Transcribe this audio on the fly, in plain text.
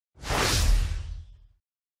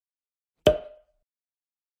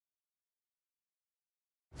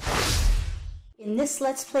In this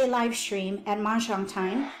Let's Play live stream at Mahjong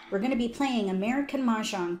Time, we're going to be playing American Mah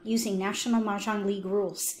Jongg using National Mah Jongg League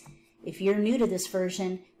rules. If you're new to this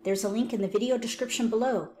version, there's a link in the video description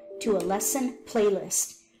below to a lesson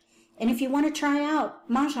playlist. And if you want to try out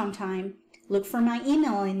Mahjong Time, look for my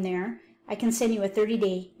email in there. I can send you a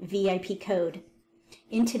 30-day VIP code.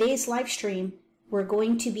 In today's live stream, we're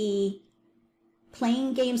going to be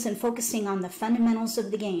playing games and focusing on the fundamentals of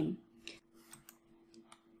the game.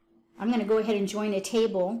 I'm going to go ahead and join a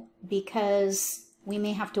table because we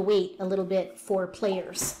may have to wait a little bit for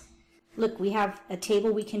players. Look, we have a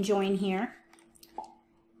table we can join here.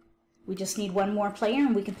 We just need one more player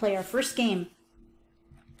and we can play our first game.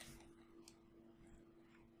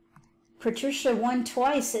 Patricia won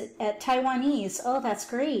twice at Taiwanese. Oh, that's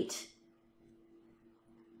great.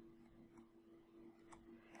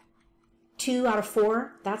 2 out of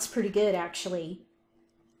 4. That's pretty good, actually.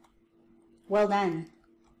 Well done.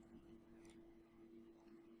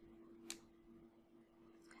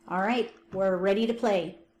 All right, we're ready to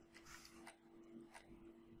play.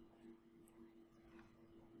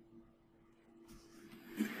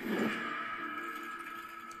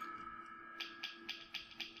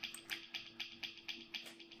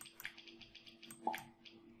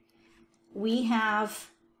 We have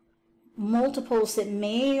multiples that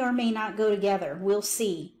may or may not go together. We'll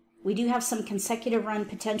see. We do have some consecutive run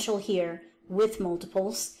potential here with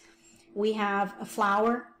multiples. We have a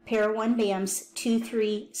flower, pair of 1 bams, 2,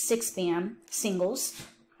 3, 6 bam, singles,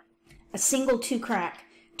 a single 2 crack,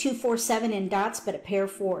 2, 4, 7 in dots, but a pair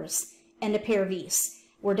of 4s, and a pair of E's.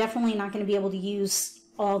 We're definitely not going to be able to use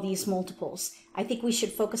all these multiples. I think we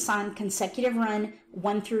should focus on consecutive run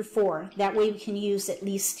 1 through 4. That way we can use at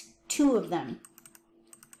least 2 of them.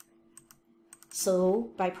 So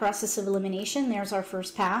by process of elimination, there's our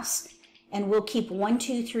first pass, and we'll keep 1,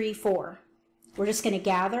 2, 3, 4. We're just going to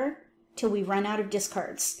gather till we run out of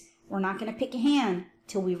discards. We're not going to pick a hand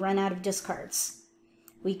till we run out of discards.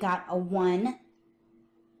 We got a 1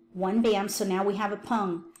 bam, so now we have a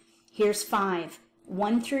pung. Here's 5.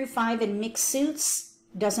 1 through 5 in mixed suits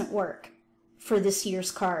doesn't work for this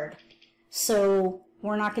year's card. So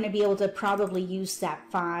we're not going to be able to probably use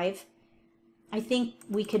that 5. I think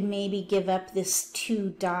we could maybe give up this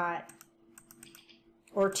 2 dot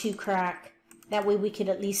or 2 crack. That way we could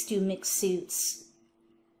at least do mixed suits.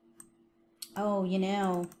 Oh, you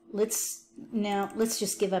know, let's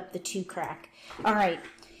just give up the 2 crack. All right,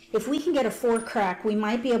 if we can get a 4 crack, we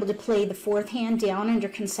might be able to play the 4th hand down under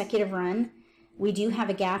consecutive run. We do have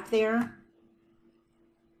a gap there.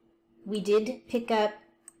 We did pick up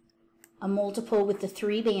a multiple with the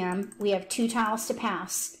 3 bam. We have 2 tiles to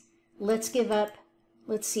pass. Let's give up,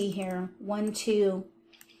 let's see here, 1, 2.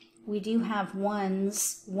 We do have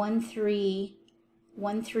 1s, 1, 3,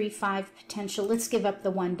 1, 3, 5 potential. Let's give up the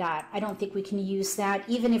 1 dot. I don't think we can use that,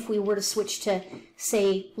 even if we were to switch to,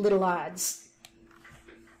 say, little odds.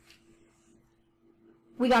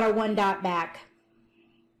 We got our 1 dot back.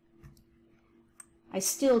 I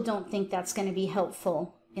still don't think that's going to be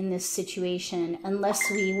helpful in this situation, unless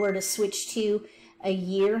we were to switch to a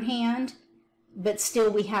year hand, but still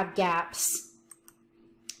we have gaps.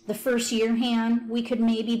 The first year hand, we could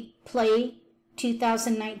maybe play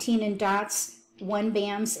 2019 in dots, 1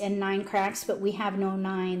 bams and 9 cracks, but we have no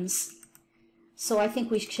 9s. So I think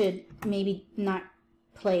we should maybe not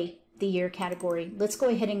play the year category. Let's go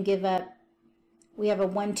ahead and give up. We have a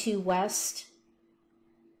 1, 2 west.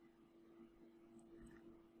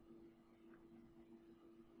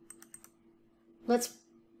 Let's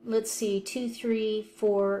see, 2, 3,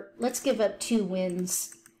 4. Let's give up 2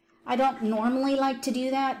 wins. I don't normally like to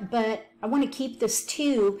do that, but I want to keep this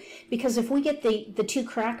 2 because if we get the 2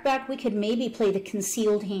 crack back, we could maybe play the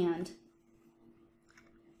concealed hand.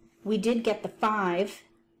 We did get the 5.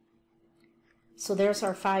 So there's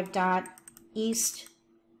our 5 dot. East,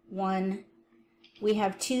 1. We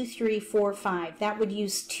have 2, 3, 4, 5. That would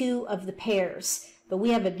use 2 of the pairs, but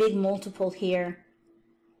we have a big multiple here.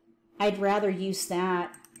 I'd rather use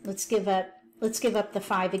that. Let's give up the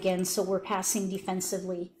 5 again so we're passing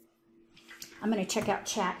defensively. I'm going to check out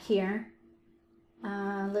chat here.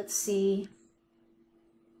 Let's see.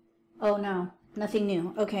 Oh, no. Nothing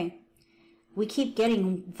new. Okay. We keep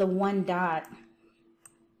getting the 1 dot.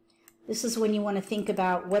 This is when you want to think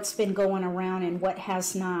about what's been going around and what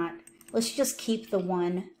has not. Let's just keep the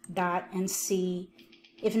 1 dot and see.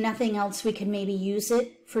 If nothing else, we can maybe use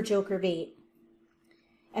it for joker bait.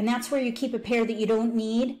 And that's where you keep a pair that you don't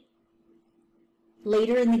need.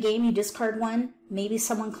 Later in the game, you discard 1. Maybe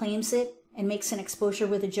someone claims it and makes an exposure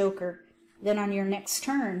with a joker. Then on your next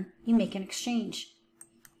turn, you make an exchange.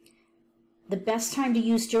 The best time to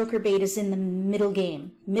use joker bait is in the middle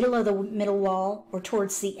game, middle of the middle wall, or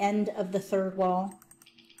towards the end of the third wall.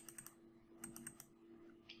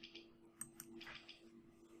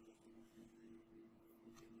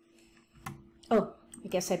 Oh, I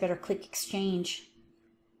guess I better click exchange.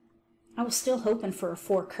 I was still hoping for a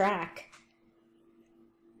 4 crack.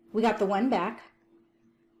 We got the 1 back.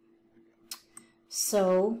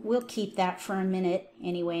 So we'll keep that for a minute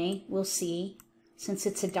anyway. We'll see. Since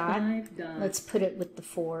it's a dot, 5 dots. let's put it with the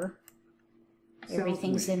 4.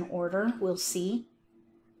 Everything's in order. We'll see.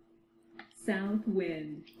 South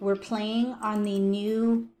wind. We're playing on the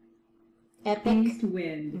new Epic East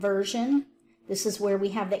wind. version. This is where we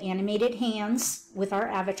have the animated hands with our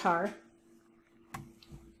avatar.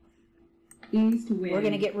 East wind. We're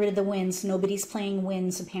going to get rid of the winds. Nobody's playing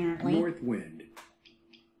winds apparently. North wind.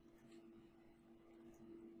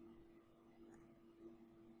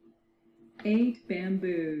 8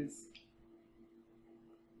 bamboos.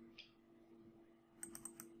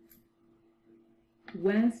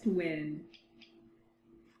 West wind.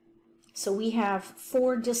 So we have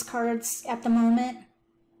 4 discards at the moment.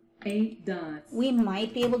 8 dots. We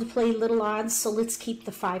might be able to play little odds, so let's keep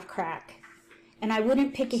the 5 crack. And I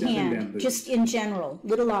wouldn't pick a 7 hand, bamboos. just in general.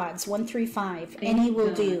 Little odds, 1, 3, 5. Any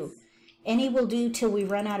will do. dots. Any will do till we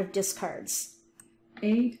run out of discards.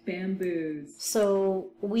 8 bamboos.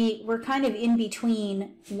 So we're kind of in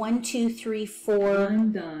between 1, 2, 3, 4,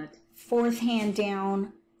 1 dot. 4th hand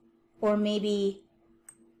down, or maybe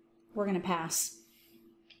we're going to pass.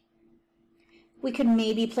 We could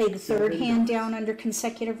maybe play the 3rd 7 hand dots. down under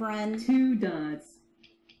consecutive run. 2 dots.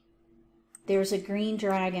 There's a green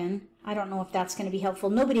dragon. I don't know if that's going to be helpful.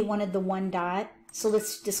 Nobody wanted the 1 dot, so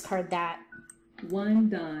let's discard that. 1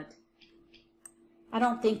 dot. I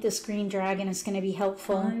don't think this green dragon is going to be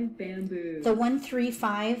helpful. 5 bamboos. The 1, 3,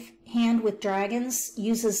 5 hand with dragons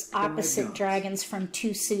uses opposite dots. dragons from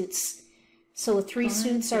 2 suits. So 3 5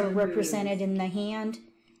 suits are bamboos. represented in the hand,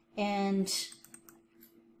 and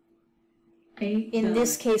 8 in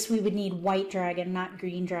this dots. case we would need white dragon, not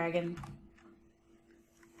green dragon.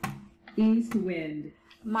 East wind.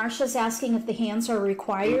 Marsha's asking if the hands are 8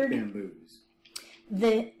 required. bamboos.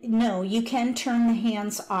 No, you can turn the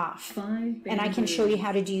hands off. 5 bamboos. And I can show you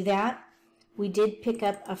how to do that. We did pick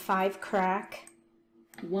up a 5 crack,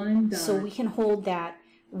 1 dot. so we can hold that.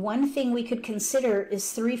 One thing we could consider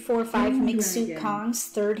is 3, 4, 5 Green mixed suit dragon.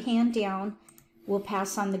 Kongs, 3rd hand down. We'll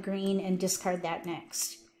pass on the green and discard that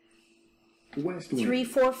next. West wind. 3,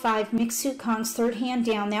 4, 5 mixed suit Kongs, 3rd hand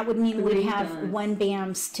down. That would mean we'd 3 have dots. 1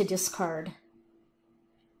 BAMs to discard.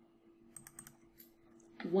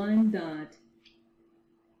 1 dot.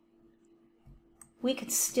 We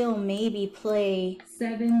could still maybe play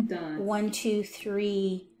 7 dots. 1, 2,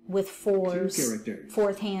 3 with 4s, 2 characters.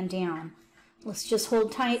 4th hand down. Let's just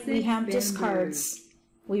hold tight. We 6 have bamboos. discards.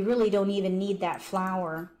 We really don't even need that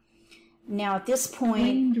flower. Now at this Green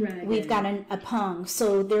point, dragon. we've got a pung.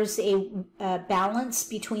 So there's a balance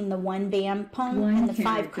between the 1 BAM pung 1 and the 5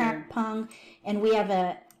 character. crack pung. And we have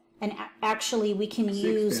actually we can 6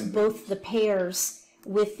 use bamboos. both the pairs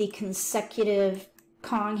with the consecutive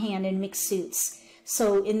Kong hand and mixed suits.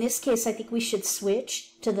 So in this case, I think we should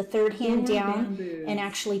switch to the 3rd hand 4 down bamboos. and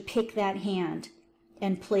actually pick that hand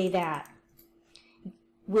and play that.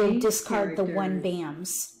 We'll 8 discard the 1 characters.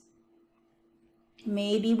 BAMs.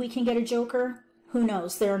 Maybe we can get a joker. Who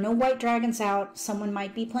knows? There are no white dragons out. Someone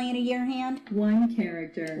might be playing a year hand. 1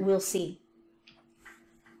 character. We'll see.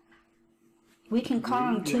 We can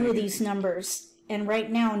Kong 2 of these numbers, and right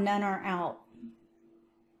now none are out.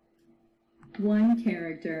 1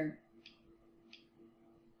 character.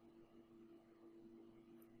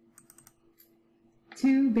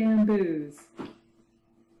 2 bamboos.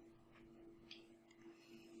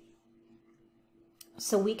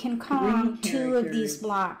 So we can Kong 3 2 of these characters.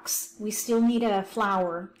 blocks. We still need a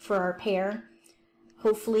flower for our pair.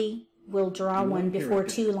 Hopefully we'll draw 1 before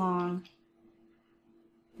character. too long.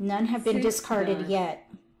 None have been 6 discarded dots. yet.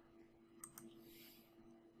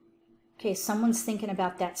 Okay, someone's thinking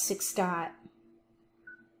about that 6 dot.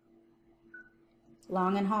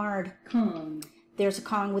 Long and hard. Kong. There's a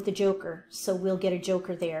Kong with a joker, so we'll get a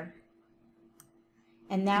joker there.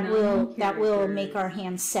 And that 9 will characters. make our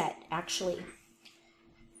hand set, actually.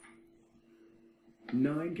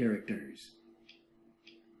 9 characters.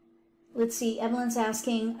 Let's see, Evelyn's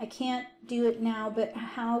asking, I can't do it now, but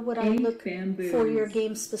how would I 8 look bamboos. for your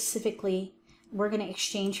game specifically? We're going to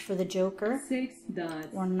exchange for the joker. 6 dots.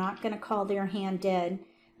 We're not going to call their hand dead.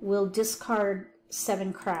 We'll discard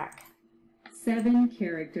 7 crack. 7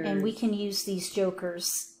 characters. And we can use these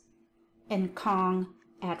jokers and Kong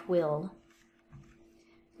at will.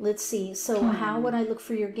 Let's see. So how would I look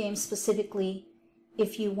for your game specifically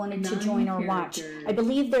if you wanted to join or watch? I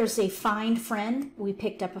believe there's a find friend. We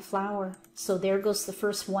picked up a flower. So there goes the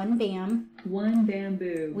first one bam. One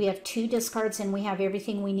bamboo. We have 2 discards and we have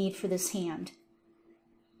everything we need for this hand.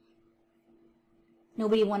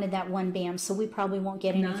 Nobody wanted that one bam, so we probably won't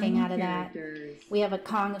get anything out of that. We have a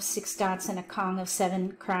Kong of 6 dots and a Kong of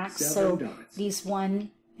 7 cracks. 7 so dots.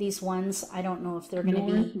 these ones, I don't know if they're going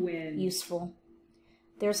to be useful.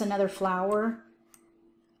 There's another flower.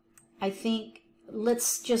 I think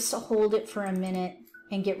let's just hold it for a minute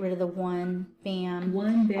and get rid of the one bam.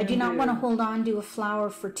 I do not want to hold on to a flower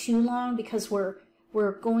for too long because we're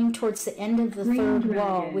going towards the end of the third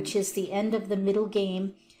wall, which is the end of the middle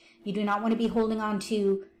game. You do not want to be holding on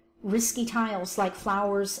to risky tiles like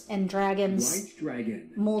flowers and dragons, White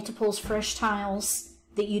dragon. multiples, fresh tiles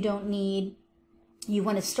that you don't need. You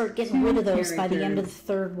want to start getting rid of those by the end of the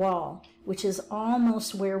third wall, which is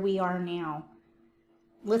almost where we are now.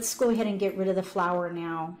 Let's go ahead and get rid of the flower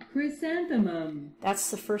now. Chrysanthemum.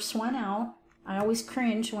 That's the first one out. I always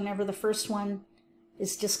cringe whenever the first one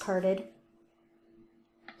is discarded.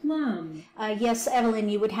 Plum. Yes, Evelyn,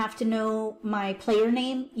 you would have to know my player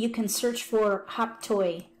name. You can search for Hop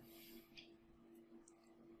Toy.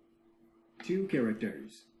 2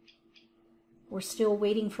 characters. We're still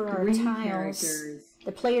waiting for our 3 tiles. characters.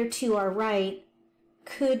 The player to our right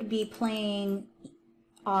could be playing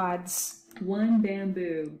odds. 1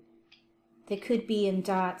 bamboo. They could be in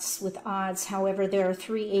dots with odds. However, there are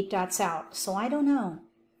 3 8 dots out, so I don't know.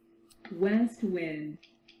 West wind.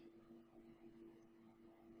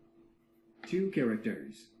 2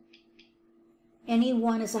 characters. Any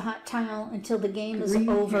one is a hot tile until the game is 3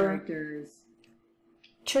 over. characters.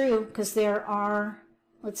 True, because there are,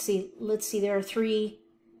 let's see, there are 3.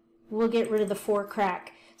 We'll get rid of the 4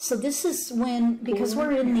 crack. So this is when, because 4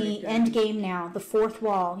 we're in the characters. end game now, the 4th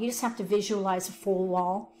wall, you just have to visualize a full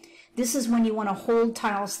wall. This is when you want to hold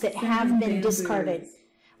tiles that 7 have been bamboos. discarded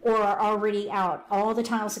or are already out. All the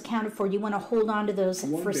tiles accounted for, you want to hold on to those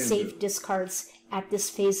 1 for bamboo. safe discards at this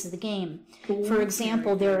phase of the game. 4 For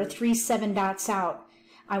example, there are characters. 3 7 dots out.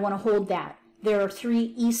 I want to hold that. There are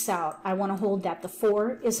 3 easts out. I want to hold that. The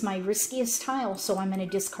 4 is my riskiest tile, so I'm going to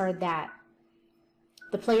discard that.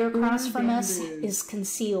 The player across from us bamboos. is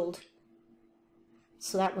concealed.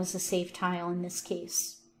 So that was a safe tile in this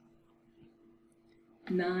case.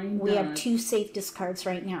 9 We have dots. 2 safe discards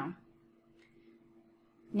right now.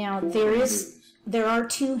 Now 4 there bamboos. are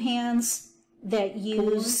 2 hands that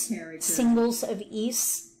use characters. singles of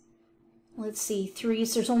easts. Let's see,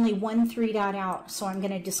 3s. There's only 1 3 dot out, so I'm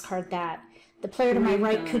going to discard that. The player to my 3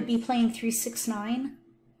 right could be dots. playing 3 6 9.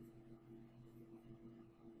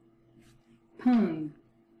 Pung.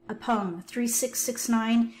 A pung 3 6 6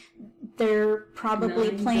 9. They're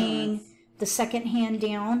probably 9 playing dots. the second hand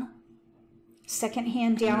down. Second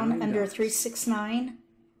hand down 9 under dots. 3 6 9.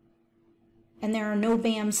 And there are no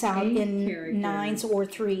bams out 8 in characters. 9s or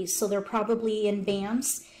 3s, so they're probably in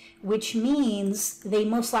bams, which means they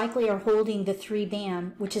most likely are holding the 3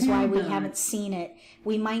 bam, which is why we dots. haven't seen it.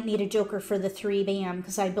 We might need a joker for the 3 bam,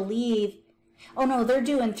 because I believe, oh no, they're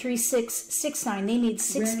doing 3 6 6 9. They need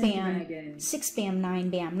 6 Red bam, dragon. 6 bam, 9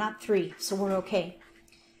 bam, not 3, so we're okay.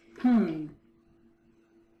 Pung.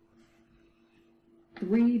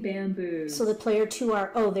 3 bamboos. So the player to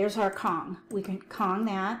our, oh, there's our Kong. We can Kong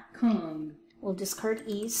that. Kong. We'll discard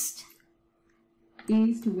east.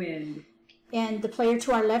 East wind. And the player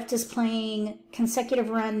to our left is playing consecutive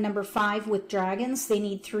run number 5 with dragons. They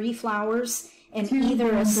need 3 flowers and 2 either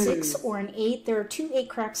a bamboos. 6 or an 8. There are 2 8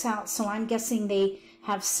 cracks out, so I'm guessing they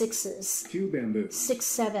have 6s. 2 bamboos. 6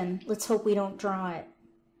 7. Let's hope we don't draw it.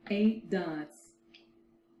 8 dots.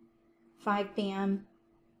 5 bam.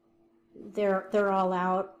 They're all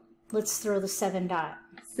out. Let's throw the 7 dot.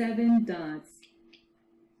 7 dots.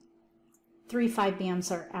 3 5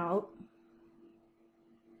 bams are out.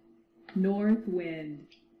 North wind.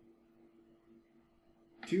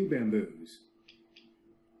 2 bamboos.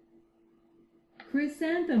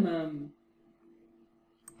 Chrysanthemum.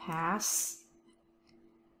 Pass.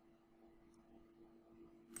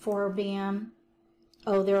 4 bam.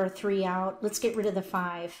 Oh, there are 3 out. Let's get rid of the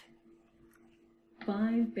 5.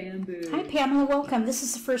 5 bamboos. Hi, Pamela. Welcome. This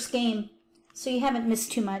is the first game, so you haven't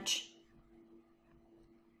missed too much.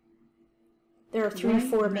 There are 3 or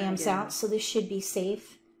 4 bams out, so this should be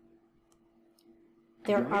safe.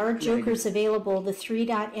 There are jokers available. The 3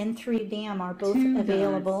 dot and 3 bam are both 2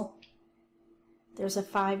 available. There's a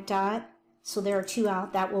 5 dot, so there are 2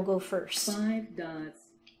 out. That will go first. 5 dots.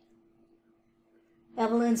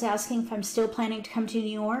 Evelyn's asking if I'm still planning to come to New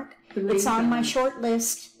York. 3 It's on my dots. short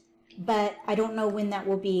list, but I don't know when that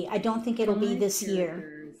will be. I don't think it'll be 5 this year.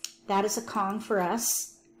 characters. That is a Kong for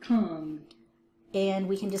us. Kong. And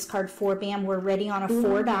we can discard 4 bam. We're ready on a 4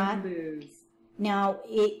 4 dot. bamboos. Now,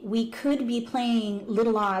 we could be playing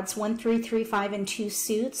little odds, 1, 3, 3, 5, and 2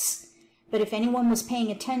 suits. But if anyone was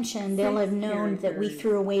paying attention, they'll have known that we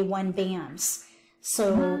threw away 1 bams.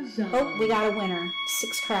 So, Mahjong. oh, we got a winner.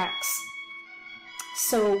 6 cracks.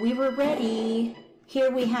 So we were ready. Here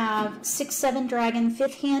we have 6, 7 dragon,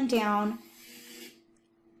 5th hand down.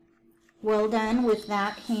 Well done with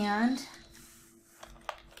that hand.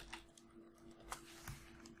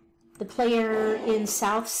 The player in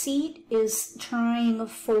south seat is trying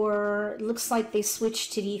for, looks like they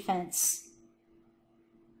switched to defense.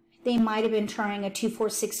 They might have been trying a 2, 4,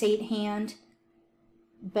 6, 8 hand,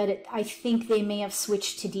 but I think they may have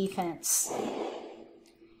switched to defense.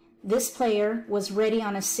 This player was ready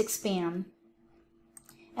on a 6 bam.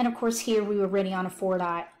 And of course here we were ready on a 4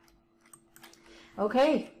 dot.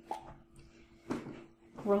 Okay.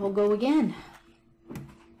 We'll go again.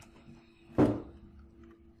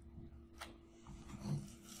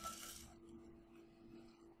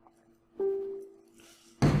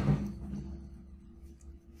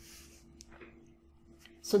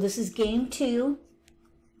 So this is game 2.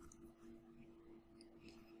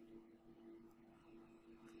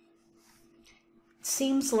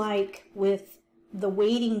 Seems like with the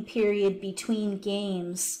waiting period between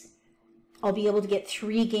games, I'll be able to get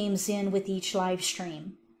 3 games in with each live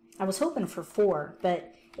stream. I was hoping for 4,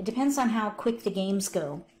 but it depends on how quick the games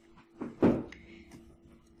go.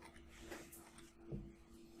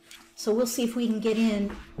 So we'll see if we can get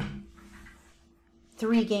in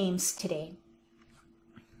 3 games today.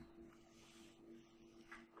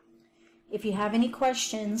 If you have any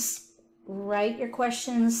questions, write your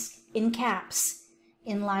questions in caps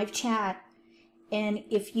in live chat. And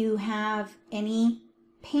if you have any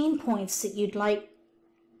pain points that you'd like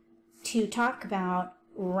to talk about,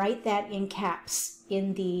 write that in caps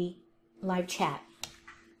in the live chat.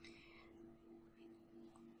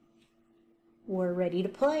 We're ready to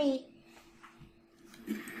play.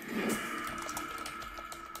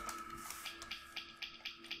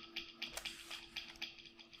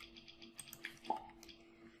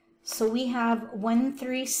 So we have 1,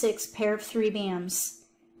 3, 6 pair of 3 bams,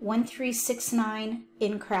 1, 3, 6, 9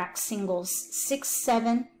 in crack singles, 6,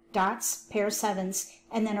 7 dots, pair of 7s,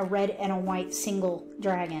 and then a red and a white single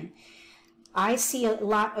dragon. I see a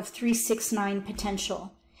lot of 3, 6, 9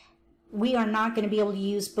 potential. We are not going to be able to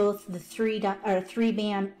use both the 3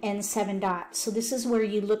 bam and 7 dot. So this is where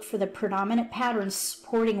you look for the predominant pattern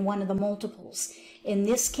supporting one of the multiples. In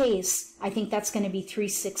this case, I think that's going to be 3,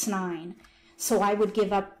 6, 9. So I would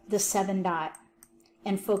give up the 7 dot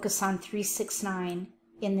and focus on 3, 6, 9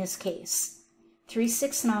 in this case. 3,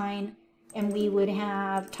 6, 9, and we would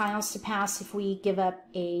have tiles to pass if we give up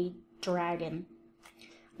a dragon.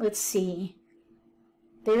 Let's see.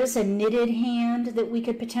 There's a knitted hand that we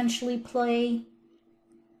could potentially play.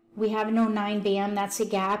 We have no 9 bam, that's a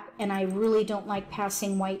gap, and I really don't like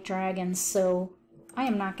passing white dragons, so I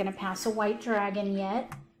am not going to pass a white dragon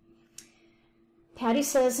yet. Patty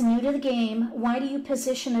says, new to the game, why do you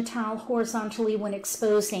position a tile horizontally when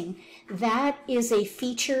exposing? That is a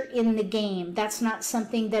feature in the game. That's not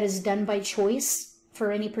something that is done by choice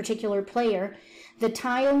for any particular player. The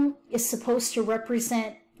tile is supposed to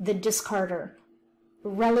represent the discarder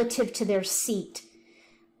relative to their seat.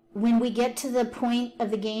 When we get to the point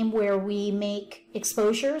of the game where we make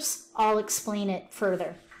exposures, I'll explain it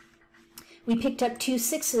further. We picked up 2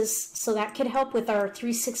 6s, so that could help with our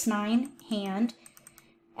 3, 6, 9 hand.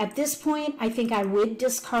 At this point, I think I would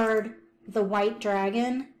discard the white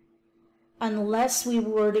dragon unless we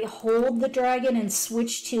were to hold the dragon and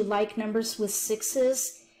switch to like numbers with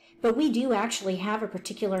 6s. But we do actually have a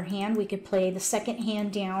particular hand we could play, the second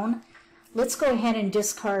hand down. Let's go ahead and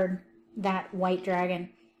discard that white dragon.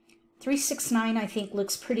 3, 6, 9 I think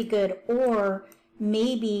looks pretty good, or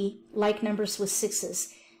maybe like numbers with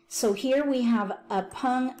 6s. So here we have a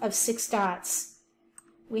pung of 6 dots.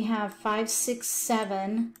 We have 5, 6,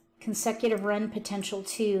 7 consecutive run potential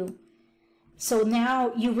 2. So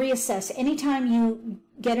now you reassess. Anytime you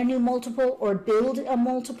get a new multiple or build a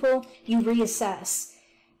multiple, you reassess.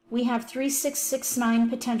 We have 3, 6, 6, 9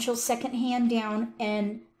 potential second hand down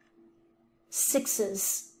and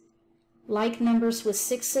 6s. Like numbers with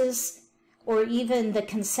 6s, or even the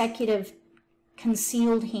consecutive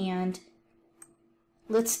concealed hand.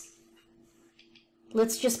 Let's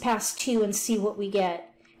just pass 2 and see what we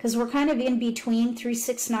get, because we're kind of in between 3,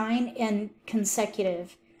 6, 9 and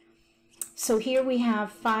consecutive. So here we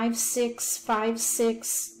have 5, 6, 5,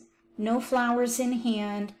 6, no flowers in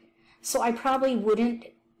hand. So I probably wouldn't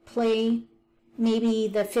play maybe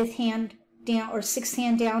the 5th hand down or 6th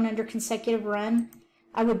hand down under consecutive run,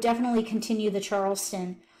 I would definitely continue the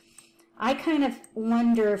Charleston. I kind of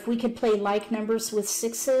wonder if we could play like numbers with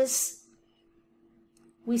 6s.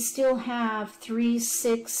 We still have 3,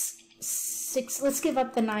 6, 6. Let's give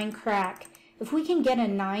up the 9 crack. If we can get a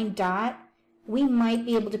 9 dot, we might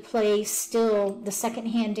be able to play still the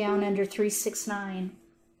 2nd hand down under 3, 6, 9.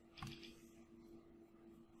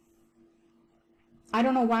 I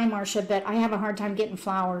don't know why, Marcia, but I have a hard time getting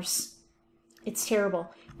flowers. It's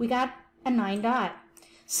terrible. We got a 9 dot.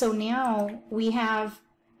 So now we have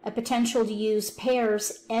a potential to use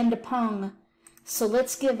pairs and a pung. So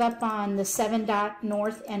let's give up on the 7 dot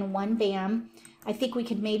north and 1 bam. I think we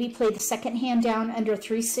could maybe play the 2nd hand down under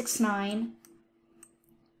 3, 6, 9.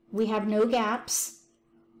 We have no gaps.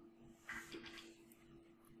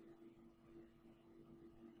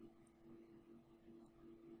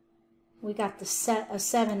 We got the a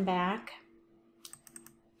 7 back.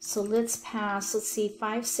 So let's pass, let's see,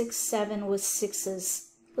 5, 6, 7 with 6s.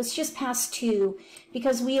 Let's just pass 2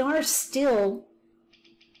 because we are still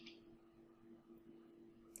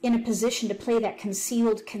in a position to play that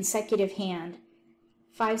concealed consecutive hand.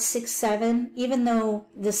 5, 6, 7, even though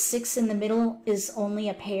the 6 in the middle is only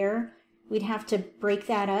a pair, we'd have to break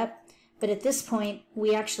that up. But at this point,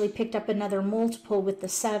 we actually picked up another multiple with the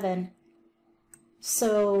 7.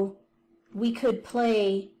 So we could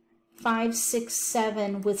play 5, 6,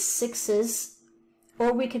 7 with 6s,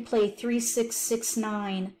 or we could play 3, 6, 6,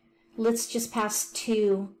 9. Let's just pass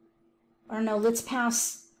 2. Or no, let's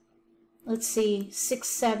pass, let's see, 6,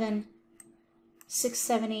 7, 6,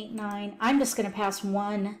 7, 8, 9. I'm just going to pass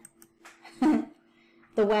 1.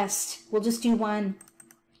 The West. We'll just do 1.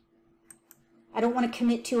 I don't want to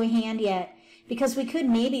commit to a hand yet, because we could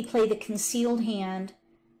maybe play the concealed hand.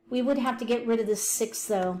 We would have to get rid of the 6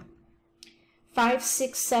 though. 5,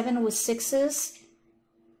 6, 7 with 6s.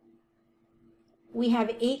 We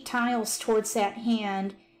have 8 tiles towards that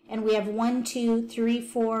hand, and we have 1, 2, 3,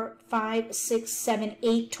 4, 5, 6, 7,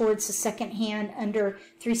 8 towards the 2nd hand under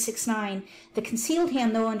 3, 6, 9. The concealed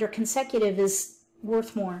hand, though, under consecutive is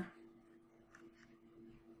worth more.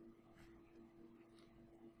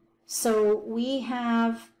 So we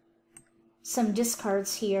have some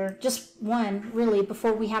discards here. Just one, really,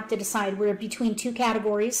 before we have to decide. We're between 2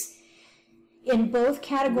 categories. In both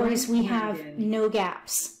categories, we have no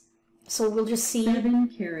gaps. So we'll just see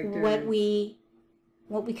what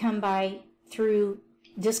we come by through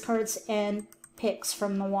discards and picks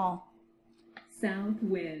from the wall. South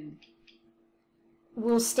wind.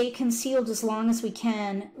 We'll stay concealed as long as we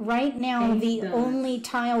can. Right now, the only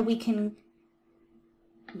tile we can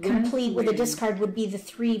complete with a discard would be the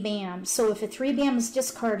 3 bam. So if a 3 bam is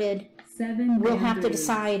discarded, we'll have to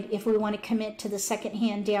decide if we want to commit to the 2nd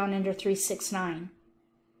hand down under 3, 6, 9.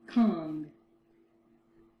 Kong.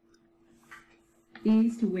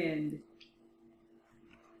 East wind.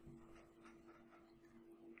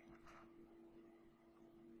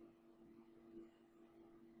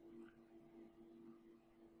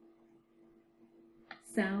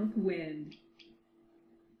 South wind.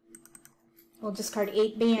 We'll discard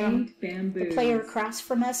 8 bam. 8 bamboos. The player across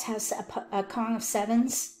from us has a Kong of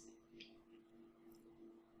 7s.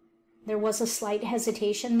 There was a slight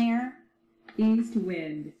hesitation there. East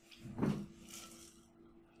wind.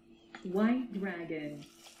 White dragon.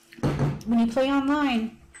 When you play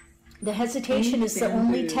online, the hesitation is the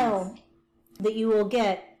only tell that you will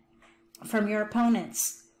get from your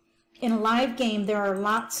opponents. In a live game, there are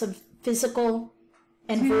lots of physical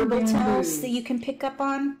and verbal tells that you can pick up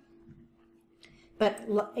on. But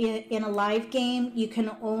in a live game, you can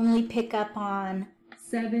only pick up on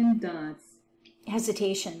 7 dots.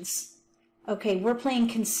 Hesitations. Okay, we're playing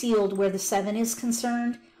concealed where the 7 is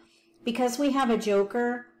concerned. Because we have a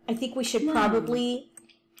joker, I think we should probably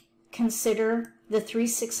consider the 3,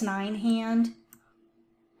 6, 9 hand.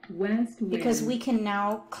 West wind. Because we can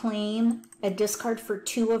now claim a discard for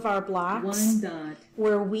 2 of our blocks. 1 dot.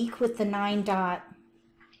 We're weak with the 9 dot.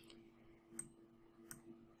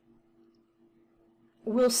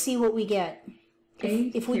 We'll see what we get.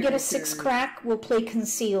 If we get a 6 crack, we'll play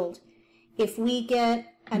concealed. If we get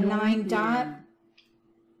a 9 dot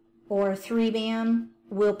or a 3 bam,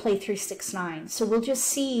 we'll play 3, 6, 9. So we'll just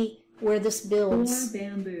see where this builds. 4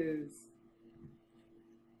 bamboos.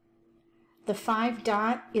 The 5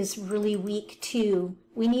 dot is really weak too.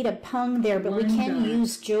 We need a pung there, but we can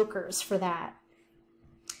use jokers for that.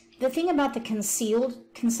 The thing about the concealed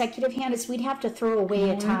consecutive hand is we'd have to throw away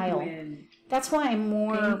a tile. Wind. That's why I'm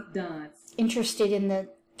more 8 dots. interested in the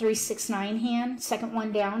 3, 6, 9 hand, second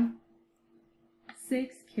one down.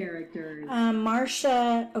 6 characters.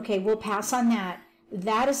 Marcia, okay, we'll pass on that.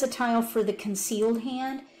 That is a tile for the concealed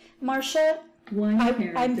hand, Marcia, One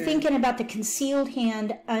character. I'm thinking about the concealed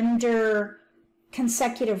hand under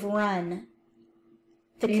consecutive run.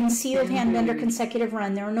 The concealed hand under consecutive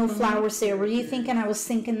run. There are no flowers there. Were you thinking I was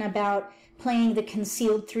thinking about playing the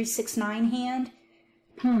concealed 3-6-9 hand?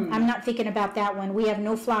 I'm not thinking about that one. We have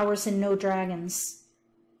no flowers and no dragons.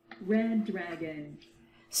 Red dragon.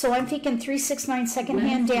 So I'm thinking 3-6-9 second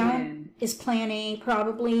hand down is plan A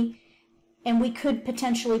probably. And we could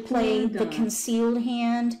potentially play the concealed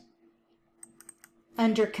hand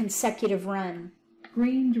under consecutive run.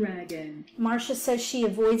 Green dragon. Marcia says she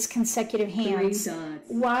avoids consecutive hands. 3 dots.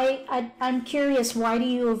 Why? I'm curious, why do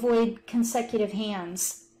you avoid consecutive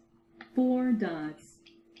hands? 4 dots.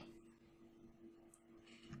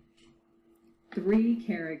 3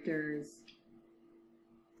 characters.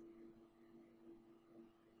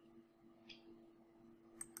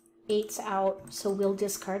 Eight's out, so we'll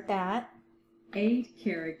discard that. 8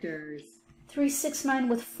 characters. 3-6-9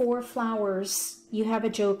 with 4 flowers. You have a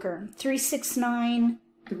joker. 3-6-9.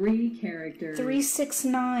 3 characters.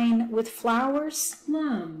 3-6-9 with flowers.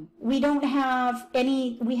 Plum. We don't have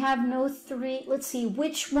any. We have no 3. Let's see.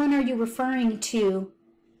 Which one are you referring to?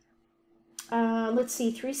 Let's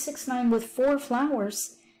see. 3-6-9 with 4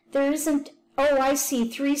 flowers. There isn't. Oh, I see.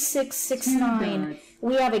 3-6-6-9.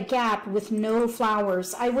 We have a gap with no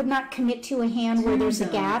flowers. I would not commit to a hand where there's a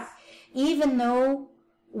gap, even though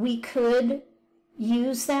we could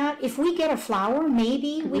use that. If we get a flower,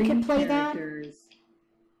 maybe we could play that.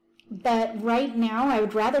 But right now, I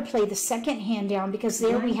would rather play the second hand down because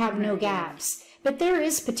there we have no gaps. But there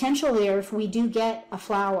is potential there if we do get a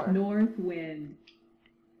flower. North wind.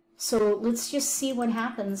 So let's just see what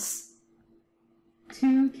happens.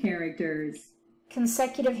 2 characters.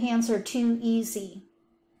 Consecutive hands are too easy.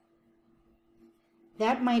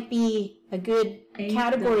 That might be a good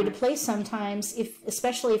category to play sometimes,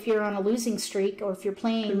 especially if you're on a losing streak or if you're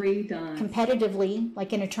playing 3 dots. competitively,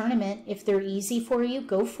 like in a tournament. If they're easy for you,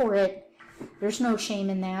 go for it. There's no shame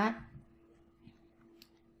in that.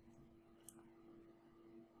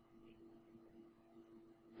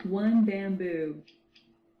 One bamboo.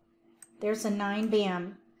 There's a 9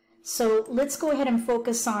 bam. So let's go ahead and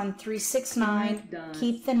focus on 3-6-9.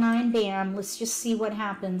 Keep the 9 bam. Let's just see what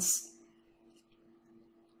happens.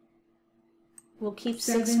 We'll keep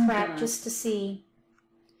 6 crack just to see.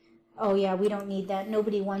 Oh yeah, we don't need that.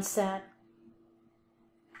 Nobody wants that.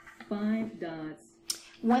 5 dots.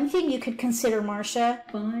 One thing you could consider, Marcia,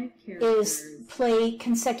 5 characters. is play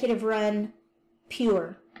consecutive run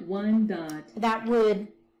pure. 1 dot. That would,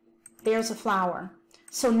 there's a flower.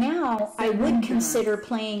 So now I would consider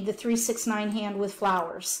playing the 3-6-9 hand with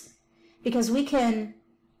flowers. Because we could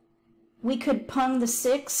pung the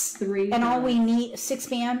 6 3 and dots. all we need, 6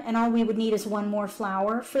 bam, and all we would need is 1 more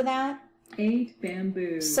flower for that. 8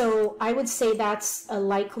 bamboo. So I would say that's a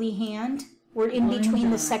likely hand. We're in 1 between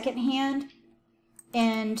the dot. second hand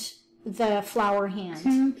and the flower hand.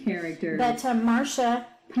 2 characters. But Marcia,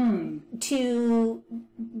 Pung. to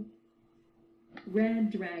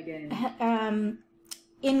Red dragon.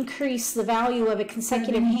 increase the value of a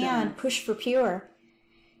consecutive 7 hand, dots. push for pure.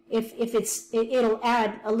 If it'll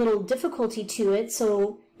add a little difficulty to it,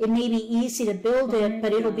 so it may be easy to build it, 5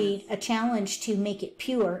 but it'll be dots. a challenge to make it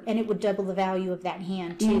pure, and it would double the value of that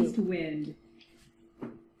hand too. East wind.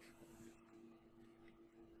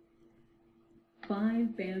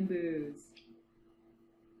 5 bamboos.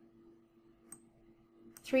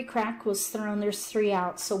 3 crack was thrown. There's 3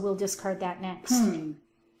 out, so we'll discard that next. Pung.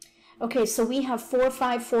 Okay, so we have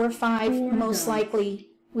 4-5, 4-5. 4 Most dots. likely,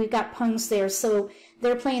 we've got pungs there. So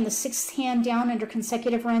they're playing the 6th hand down under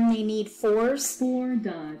consecutive run. They need 4s 4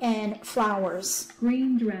 dots. and flowers.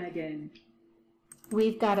 Green dragon.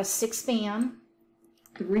 We've got a 6 bam.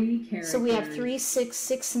 3 characters. So we have 3, 6,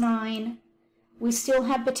 6, 9. We still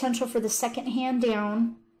have potential for the second hand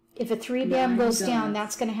down. If a 3 bam 9 goes down, dots.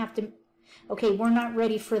 that's going to have to... Okay, we're not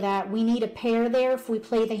ready for that. We need a pair there if we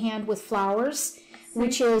play the hand with flowers,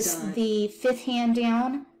 which 6 is dots. the 5th hand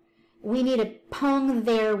down. We need a pung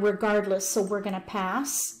there regardless, so we're going to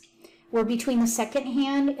pass. We're between the second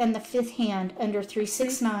hand and the 5th hand under 6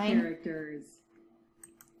 3-6-9. characters.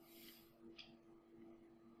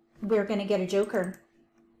 We're going to get a joker.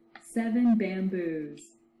 7 bamboos.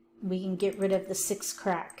 We can get rid of the 6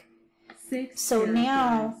 crack. 6 So characters.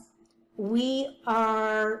 now we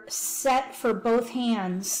are set for both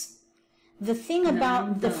hands. The thing 9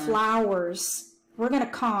 about the dots. flowers, we're going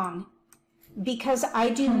to Kong, because I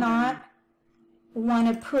do not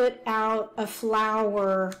want to put out a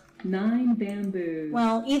flower. 9 bamboos.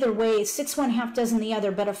 Well, either way, 6 1/2 dozen the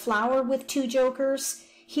other, but a flower with 2 jokers.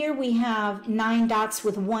 Here we have 9 dots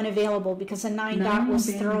with 1 available because a 9 dot 9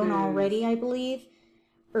 was thrown bamboos. already, I believe.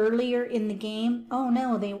 earlier in the game. Oh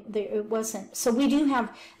no, it wasn't. So we do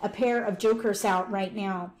have a pair of jokers out right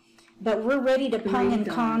now, but we're ready to pung and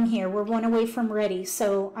Kong here. We're one away from ready,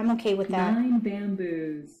 so I'm okay with that. 9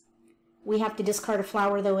 bamboos. We have to discard a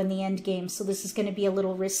flower though in the end game, so this is going to be a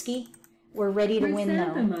little risky. We're ready to win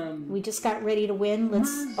though. We just got ready to win. Let's.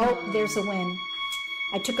 Oh, there's a win.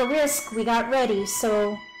 I took a risk. We got ready.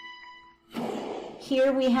 So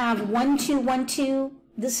here we have 1 2 1 2.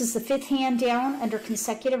 This is the 5th hand down under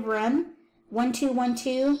consecutive run. 1 2 1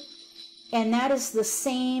 2, and that is the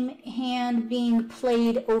same hand being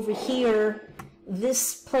played over here.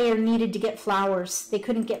 This player needed to get flowers. They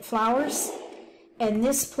couldn't get flowers, and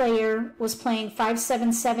this player was playing 5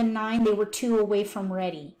 7 7 9. They were 2 away from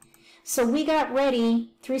ready. So we got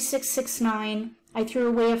ready, 3 6 6 9. I threw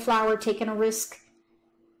away a flower, taking a risk.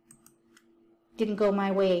 Didn't go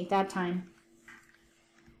my way that time.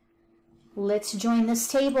 Let's join this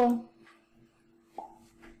table.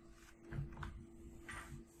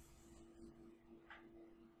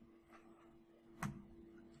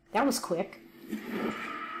 That was quick.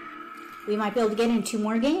 We might be able to get in 2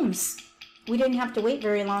 more games. We didn't have to wait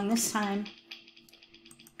very long this time.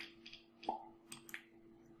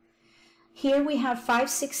 Here we have 5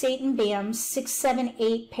 6 8 in bams, 6 7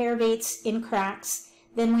 8 pair of 8s in cracks.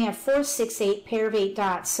 Then we have 4 6 8 pair of 8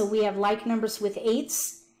 dots. So we have like numbers with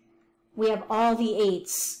 8s. We have all the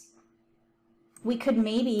 8s. We could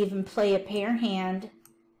maybe even play a pair hand.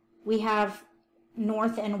 We have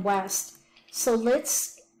north and west. So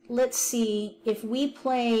let's see if we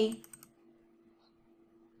play.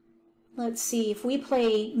 Let's see if we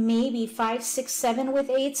play maybe 5 6 7 with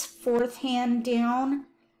 8s, 4th hand down.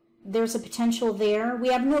 There's a potential there. We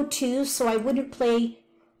have no 2s, so I wouldn't play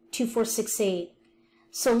 2 4 6 8.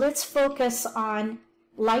 So let's focus on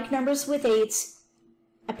like numbers with 8s,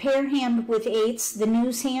 a pair hand with 8s, the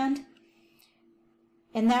news hand,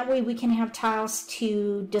 and that way we can have tiles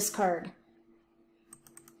to discard.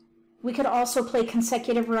 We could also play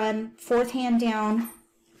consecutive run, 4th hand down,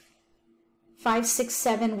 5 6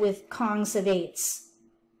 7 with Kongs of 8s.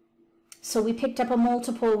 So we picked up a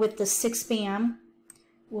multiple with the 6 bam.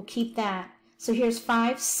 We'll keep that. So here's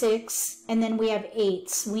 5 6, and then we have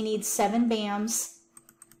 8s. We need 7 bams.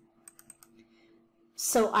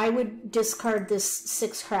 So I would discard this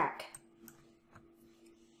 6 crack.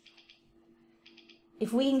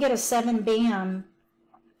 If we can get a 7 bam,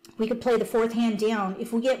 we could play the 4th hand down.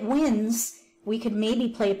 If we get wins, we could maybe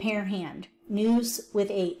play a pair hand, news with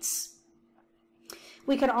 8s.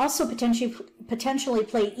 We could also potentially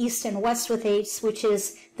play east and west with 8s, which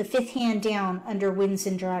is the 5th hand down under winds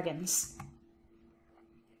and dragons.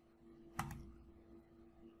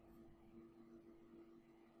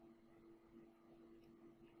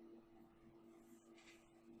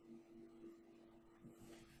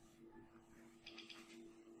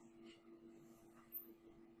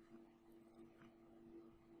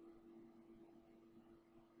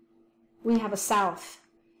 We have a south.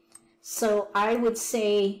 So I would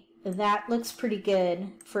say that looks pretty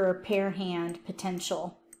good for a pair hand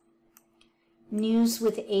potential. News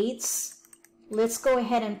with 8s. Let's go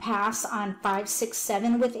ahead and pass on 5 6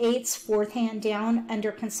 7 with 8s, 4th hand down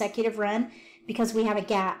under consecutive run, because we have a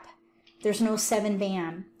gap. There's no 7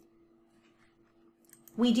 bam.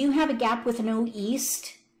 We do have a gap with no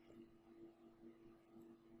east,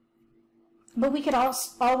 but we could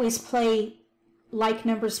also always play like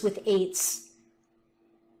numbers with 8s.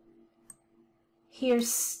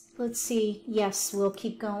 Here's, let's see, yes, we'll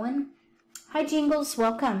keep going. Hi Jingles,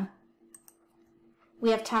 welcome.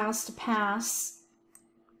 We have tiles to pass.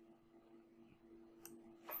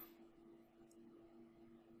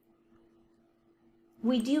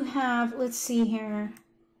 We do have, let's see here,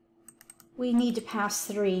 we need to pass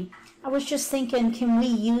 3. I was just thinking, can we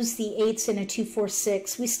use the 8s in a 2 4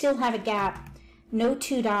 6? We still have a gap. No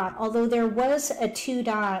 2 dot, although there was a 2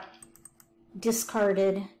 dot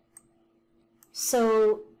discarded.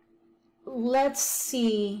 So let's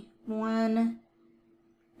see, 1,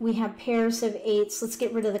 we have pairs of 8s. Let's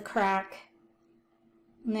get rid of the crack.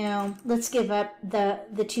 No, let's give up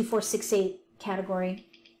the 2 4 6 8 category.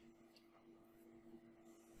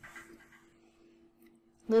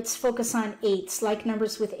 Let's focus on 8s, like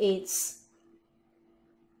numbers with 8s.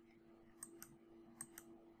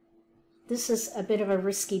 This is a bit of a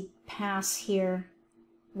risky pass here.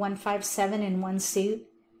 1 5 7 in 1 suit.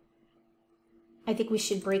 I think we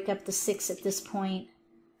should break up the 6 at this point.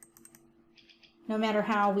 No matter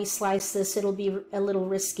how we slice this, it'll be a little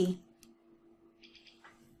risky.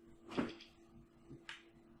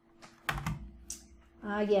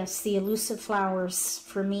 Ah, yes, the elusive flowers.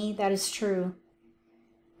 For me, that is true.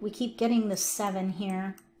 We keep getting the 7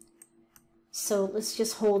 here. So let's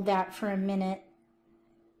just hold that for a minute.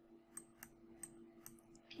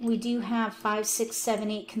 We do have 5, 6,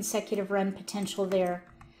 7, 8 consecutive run potential there.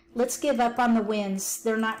 Let's give up on the wins.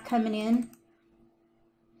 They're not coming in.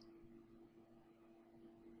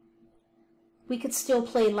 We could still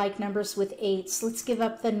play like numbers with 8s. Let's give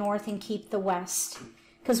up the north and keep the west.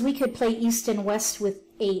 Because we could play east and west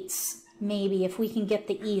with 8s, maybe, if we can get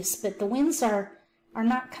the east. But the wins are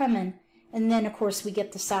not coming. And then, of course, we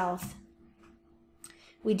get the south.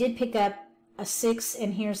 We did pick up a 6,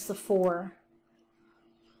 and here's the 4.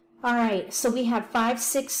 All right, so we have 5,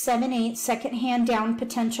 6, 7, 8, second hand down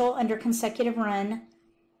potential under consecutive run.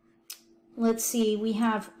 Let's see, we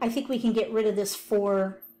have, I think we can get rid of this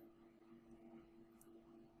 4.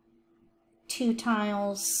 2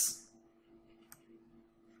 tiles.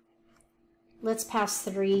 Let's pass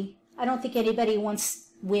 3. I don't think anybody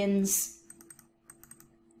wants wins.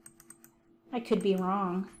 I could be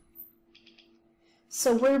wrong.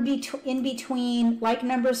 So we're in between like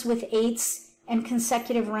numbers with 8s and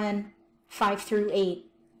consecutive run 5 through 8.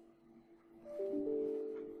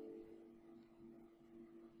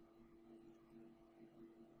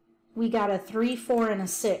 We got a 3, 4, and a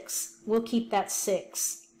 6. We'll keep that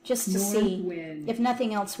 6 just to see. If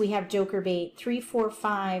nothing else, we have joker bait. 3, 4,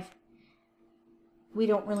 5. We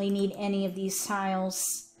don't really need any of these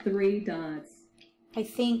tiles. 3 dots. I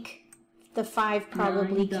think the 5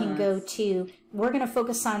 probably can go too. We're going to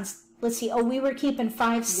focus on, let's see, oh, we were keeping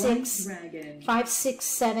 5, 6, 5, 6,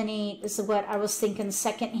 7, 8 is what I was thinking,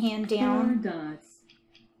 second hand down. 4 dots.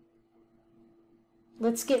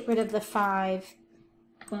 Let's get rid of the 5.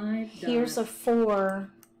 5 Here's a 4.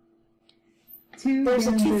 2 There's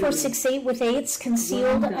a 2, 4, bamboos. 6, 8 with 8s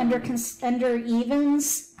concealed under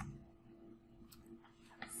evens.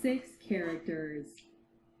 6 characters.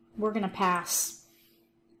 We're going to pass.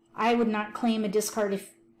 I would not claim a discard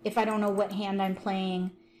if I don't know what hand I'm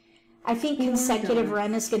playing. I think consecutive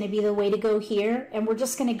run is going to be the way to go here, and we're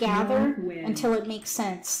just going to gather until it makes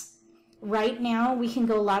sense. Right now, we can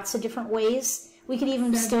go lots of different ways. We could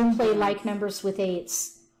even still play like numbers with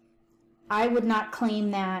 8s. I would not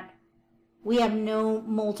claim that. We have no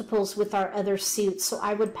multiples with our other suits, so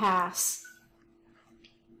I would pass.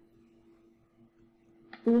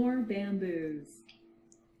 4 bamboos.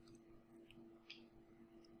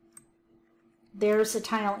 There's a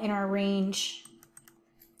tile in our range.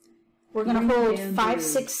 We're going to hold 5,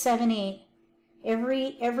 6, 7, 8.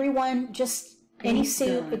 Everyone, just any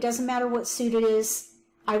suit. It doesn't matter what suit it is.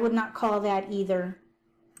 I would not call that either.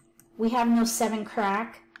 We have no 7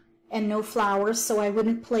 crack and no flowers, so I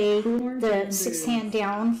wouldn't play the 6 hand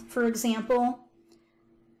down, for example.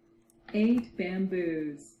 8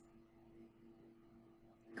 bamboos.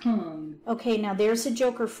 Kong. Okay, now there's a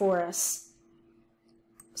joker for us.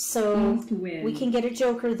 So we can get a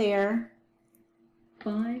joker there.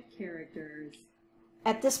 5 characters.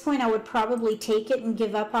 At this point, I would probably take it and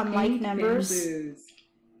give up on like numbers. Bamboos.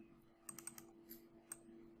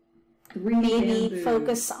 3 Maybe bamboos.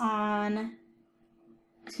 focus on,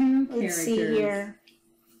 2 let's see characters. here,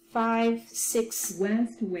 5, 6,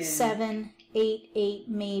 West wind. 7, 8, 8,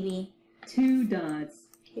 maybe. 2 dots.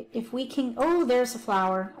 If we can, oh, there's a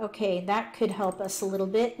flower. Okay, that could help us a little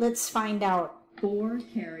bit. Let's find out. 4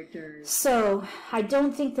 characters. So, I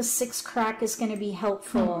don't think the 6 crack is going to be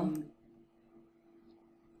helpful. Kong.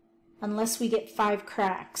 Unless we get 5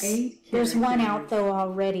 cracks. 8 There's one characters. out, though,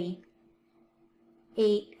 already.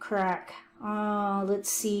 8 crack. Oh,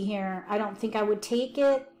 let's see here. I don't think I would take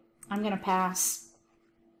it. I'm going to pass.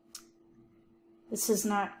 This is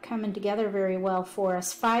not coming together very well for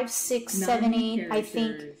us. 5, 6, 7, 8, I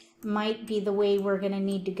think might be the way we're going to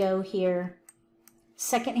need to go here.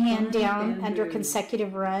 Second hand down under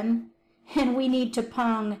consecutive run. And we need to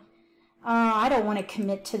pung. I don't want to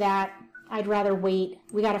commit to that. I'd rather wait.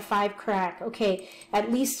 We got a 5 crack. Okay,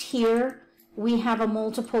 at least here we have a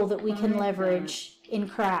multiple that we can leverage in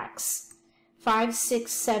cracks. 5,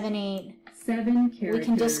 6, 7, 8. 7 characters. We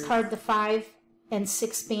can discard the 5 and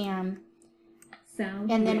 6 bam. South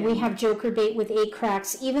And then we have joker bait with 8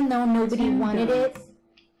 cracks. Even though nobody wanted it,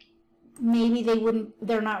 maybe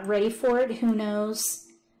they're not ready for it. Who knows?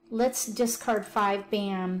 Let's discard 5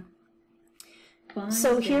 bam. 5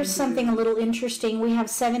 So here's bamboos. something a little interesting. We have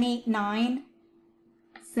 7, 8, 9.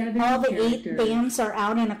 7 All the characters. 8 bams are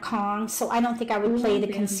out in a Kong, so I don't think I would play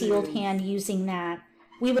the concealed hand using that.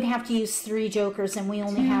 We would have to use 3 jokers, and we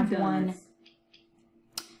only 2 have dots. 1.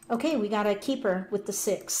 Okay, we got a keeper with the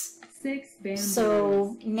 6. 6 bamboos.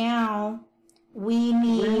 So now we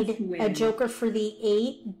need a joker for the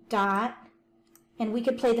 8 dot, and we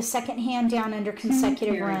could play the second hand down under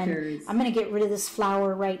consecutive run. characters. I'm going to get rid of this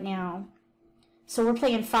flower right now. So we're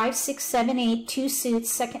playing 5, 6, 7, 8, 2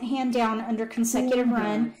 suits, second hand down under consecutive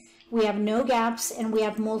run. We have no gaps and we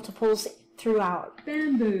have multiples throughout.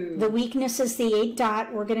 Bamboo. The weakness is the 8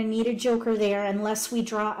 dot. We're going to need a joker there unless we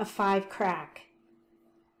draw a 5 crack.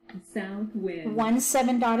 South wind. 1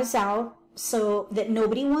 7 dot is out, so that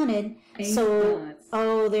nobody wanted. 8 So dots.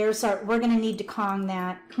 oh, there's our. We're going to need to Kong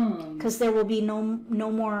that Kong. because there will be no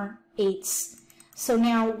more 8s. So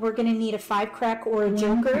now we're going to need a 5 crack or a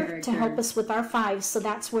joker to help us with our 5s. So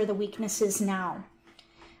that's where the weakness is now.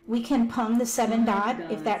 We can pung the 7 dot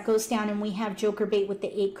if that goes down and we have joker bait with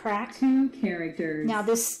the 8 crack. 2 characters. Now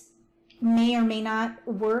this may or may not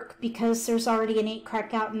work because there's already an 8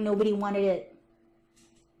 crack out and nobody wanted it.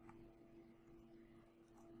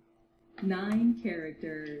 9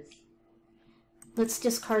 characters. Let's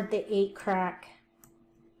discard the 8 crack.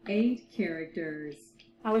 8 characters.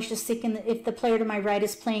 I was just thinking that if the player to my right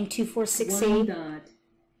is playing 2, 4, 6, 1 8, dot.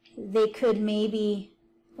 they could maybe,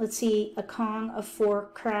 let's see, a Kong of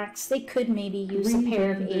 4 cracks. They could maybe use 3 a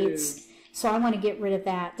pair of bamboos. 8s. So I want to get rid of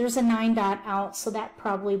that. There's a 9 dot out, so that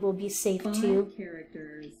probably will be safe 5 too.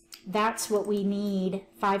 characters. That's what we need.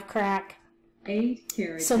 5 crack. 8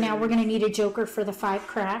 characters. So now we're going to need a joker for the 5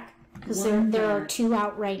 crack because there are 2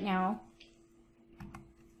 out right now.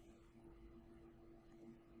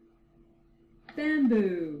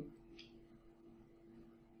 Bamboo.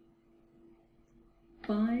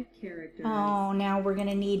 5 characters. Oh, now we're going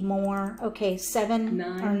to need more. Okay, 7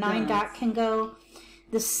 or 9 dot can go.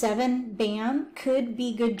 The 7 bam could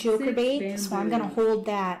be good joker 6 bait, so I'm going to bamboos. hold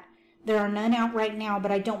that. There are none out right now,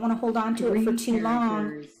 but I don't want to hold on to it for 3 too long.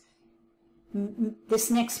 characters. This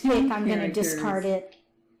next 2 pick, I'm going to characters. discard it.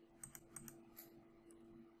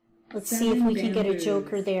 Let's see 7 if we can get a bamboos.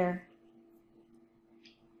 joker there.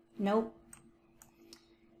 Nope.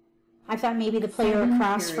 I thought maybe the player 7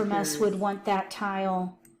 across from us characters. would want that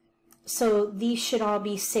tile. So these should all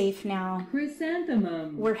be safe now.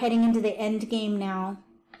 Chrysanthemum. We're heading into the end game now.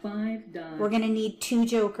 5 dots. We're going to need 2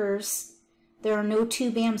 jokers. There are no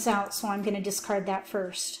 2 bams out, so I'm going to discard that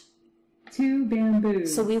first. 2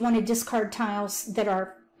 bamboos. So we want to discard tiles that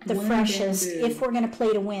are the 1 freshest bamboo. if we're going to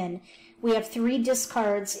play to win. We have 3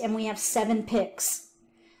 discards and we have 7 picks.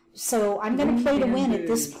 So I'm going to 3 play to win at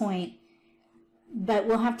this bamboos. point. But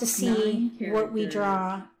we'll have to see 9 what we characters.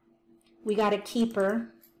 draw. We got a keeper.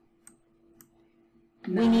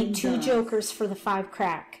 We 9 need 2 dots. jokers for the 5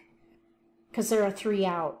 crack because there are 3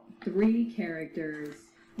 out. 3 characters.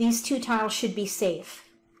 These 2 tiles should be safe.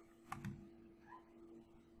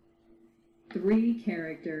 3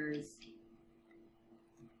 characters.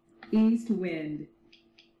 East wind.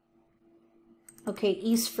 Okay,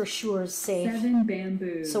 east for sure is safe. 7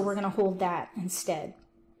 bamboos. So we're going to hold that instead.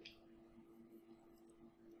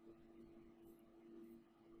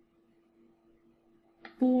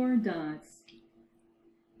 Four dots.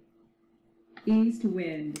 East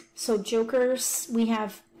wind. So jokers, we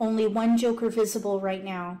have only 1 joker visible right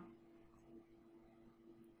now.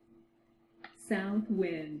 South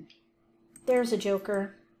wind. There's a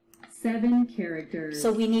joker. 7 characters.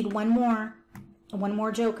 So we need one more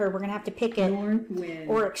joker. We're going to have to pick it North wind.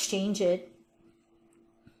 or exchange it.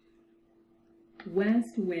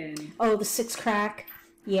 West wind. Oh, the 6 crack.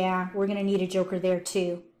 Yeah, we're going to need a joker there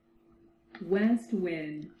too. West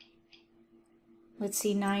wind. Let's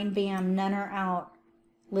see, 9 bam, none are out.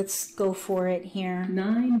 Let's go for it here.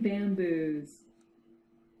 9 bamboos.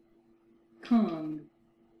 Kong.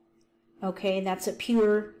 Okay, that's a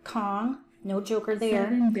pure Kong. No joker there.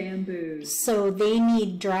 7 bamboos. So they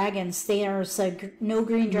need dragons. No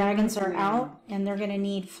green dragons are wind. out, and they're going to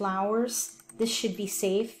need flowers. This should be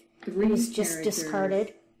safe. 3 It was just characters.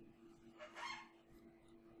 discarded.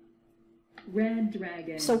 Red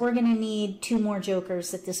dragon. So we're going to need 2 more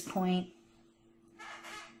jokers at this point.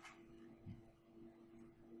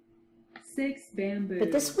 6 bamboos.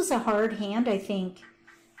 But this was a hard hand, I think.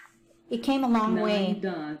 It came a long 9 way.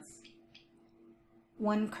 dots.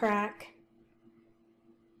 1 crack.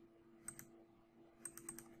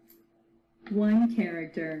 1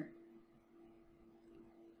 character.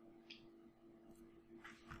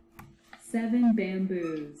 7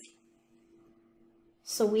 bamboos.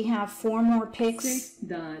 So we have 4 more picks. 6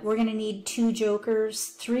 dots. We're going to need 2 jokers,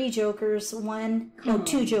 3 jokers,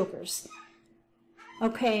 2 jokers.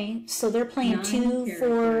 Okay, so they're playing 9 2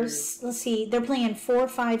 characters. 4s. Let's see, they're playing 4,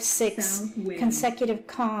 5, 6 South wind. consecutive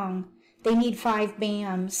Kong. They need 5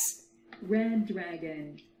 bams. Red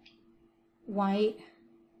dragon. White.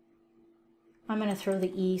 I'm going to throw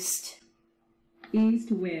the east.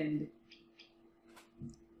 East wind.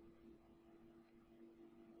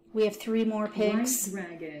 We have 3 more picks.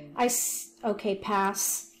 White dragon. Okay,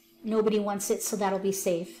 pass. Nobody wants it, so that'll be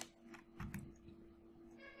safe.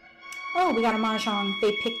 Oh, we got a Mahjong.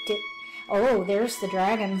 They picked it. Oh, there's the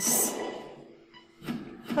dragons.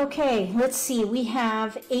 Okay, let's see. We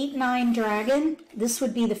have 8-9 dragon. This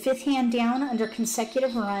would be the 5th hand down under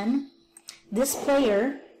consecutive run. This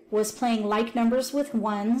player was playing like numbers with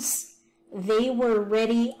ones. They were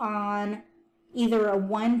ready on either a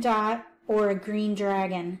 1 dot or a green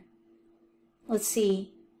dragon. Let's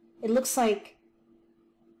see. It looks like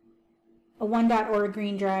a 1 dot or a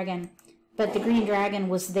green dragon. But the green dragon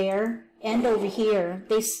was there and over here.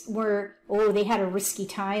 They were, oh, they had a risky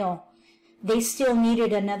tile. They still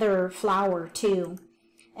needed another flower too.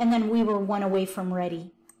 And then we were 1 away from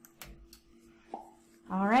ready.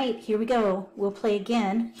 All right, here we go. We'll play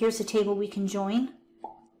again. Here's a table we can join.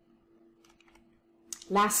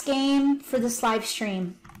 Last game for this live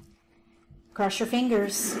stream. Cross your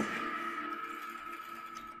fingers.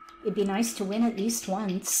 It'd be nice to win at least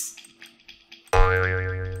once.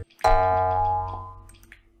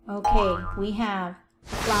 Okay, we have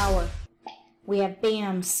a flower. We have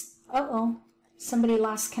BAMs. Uh-oh, somebody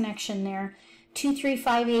lost connection there. 2, 3,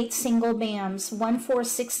 5, 8 single BAMs. 1, 4,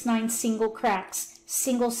 6, 9 single cracks.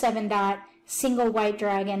 Single 7 dot. Single white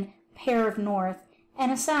dragon. Pair of north.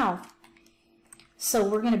 And a south. So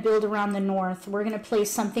we're going to build around the north. We're going to play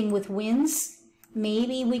something with wins.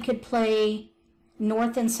 Maybe we could play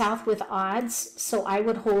north and south with odds. So I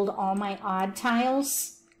would hold all my odd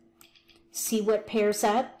tiles. See what pairs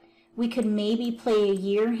up. We could maybe play a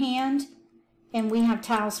year hand. And we have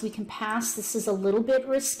tiles we can pass. This is a little bit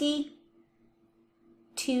risky.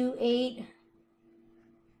 2, 8.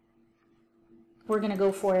 We're going to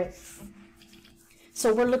go for it.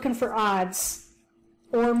 So we're looking for odds.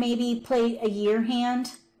 Or maybe play a year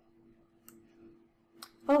hand.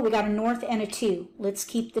 Oh, we got a north and a 2. Let's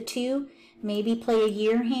keep the 2. Maybe play a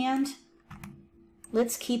year hand.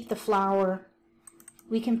 Let's keep the flower.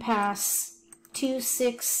 We can pass 2,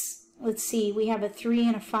 6. Let's see. We have a 3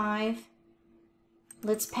 and a 5.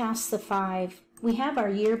 Let's pass the 5. We have our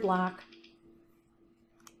year block.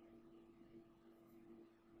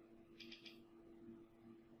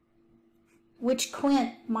 Which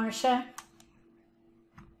quint, Marcia?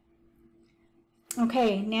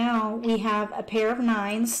 Okay, now we have a pair of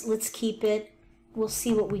 9s. Let's keep it. We'll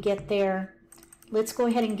see what we get there. Let's go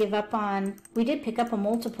ahead and give up on... We did pick up a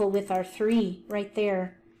multiple with our 3 right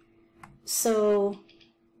there. So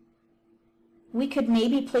we could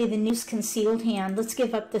maybe play the noose concealed hand. Let's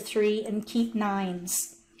give up the 3 and keep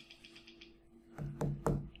 9s.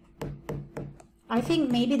 I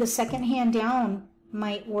think maybe the second hand down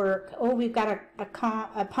might work. Oh, we've got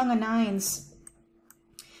a pung of 9s.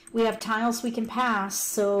 We have tiles we can pass,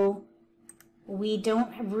 so we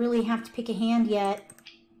don't really have to pick a hand yet.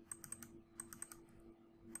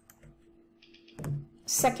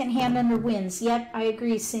 Second hand under wins. Yep, I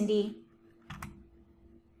agree, Cindy.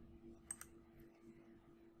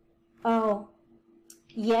 Oh,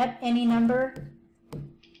 yep, any number.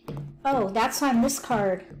 Oh, that's on this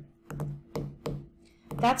card.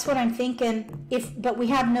 That's what I'm thinking. But we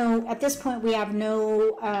have no, at this point we have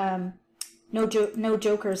no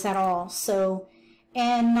jokers at all. So,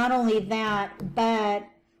 and not only that, but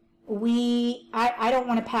I don't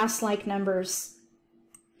want to pass like numbers.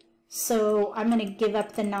 So I'm going to give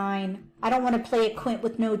up the 9. I don't want to play a quint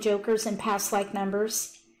with no jokers and pass like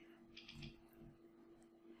numbers.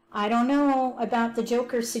 I don't know about the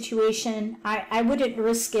joker situation. I wouldn't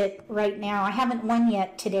risk it right now. I haven't won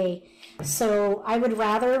yet today. So I would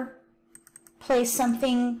rather play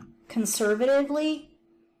something conservatively.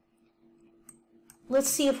 Let's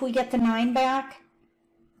see if we get the 9 back.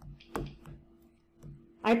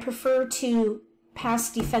 I prefer to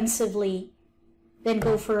pass defensively than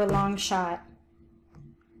go for a long shot.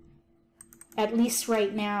 At least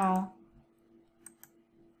right now.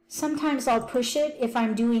 Sometimes I'll push it if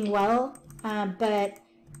I'm doing well, but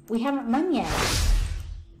we haven't won yet.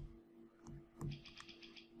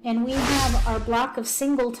 And we have our block of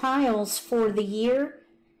single tiles for the year.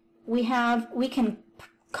 We can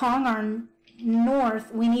Kong our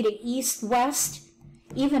north. We need an east, west.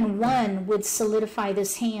 Even 1 would solidify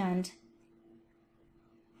this hand.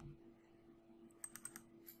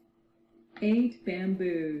 8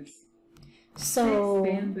 bamboos. So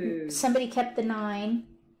 6 bamboos. somebody kept the 9.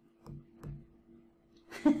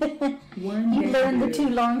 1 You learned the bamboo. 2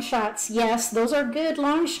 long shots. Yes, those are good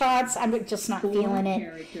long shots. I'm just not 4 feeling it.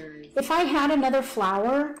 characters. If I had another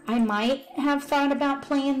flower, I might have thought about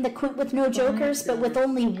playing the quint with no jokers, but with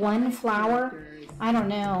only 1 flower, Characters. I don't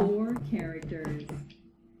know. 4 characters.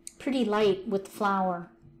 Pretty light with the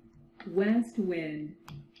flower. West wind.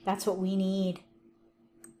 That's what we need.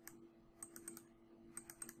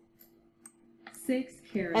 6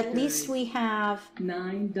 characters. At least we have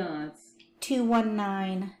 9 dots.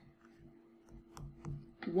 219.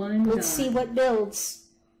 1 dot. Let's see what builds.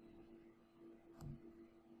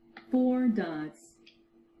 4 dots.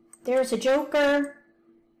 There's a joker.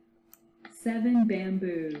 7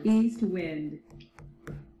 bamboo. East wind.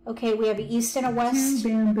 Okay, we have an east and a 2 west.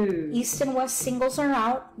 bamboos. East and west singles are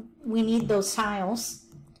out. We need those tiles.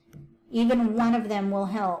 Even one of them will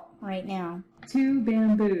help right now. 2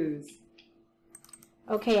 bamboos.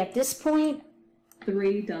 Okay, at this point,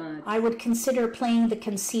 3 dots. I would consider playing the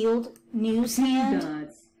concealed news 2 hand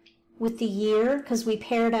dots. with the year because we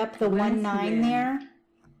paired up the West 1-9 wind. there.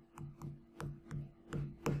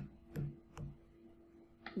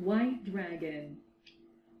 White dragon.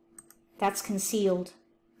 That's concealed.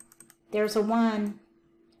 There's a 1,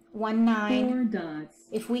 1-9. 4 dots.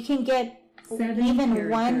 If we can get 7 even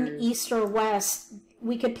one characters. east or west,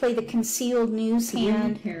 we could play the concealed news 3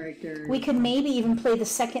 hand. characters. We could maybe even play the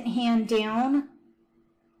second hand down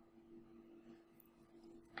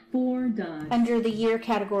 4 dots. under the year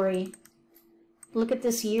category. Look at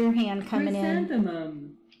this year hand coming in.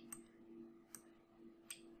 Chrysanthemum.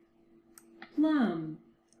 Plum.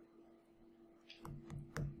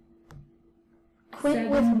 Quit 7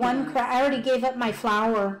 with one dots. I already gave up my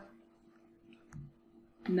flower.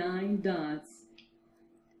 9 dots.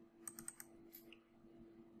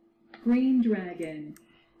 Green dragon.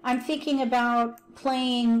 I'm thinking about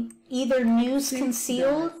playing either news 6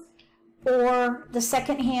 concealed dots. or the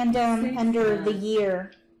second hand down 6 under the dots.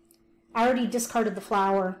 year. I already discarded the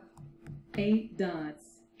flower. 8 dots.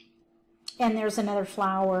 And there's another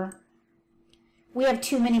flower. We have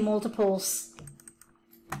too many multiples.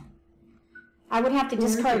 I would have to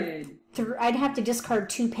discard. Orchid. I'd have to discard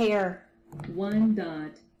 2 pair. 1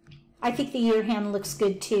 dot. I think the year hand looks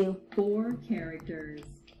good too. 4 characters.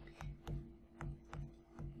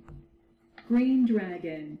 Green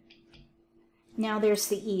dragon. Now there's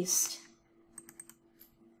the east.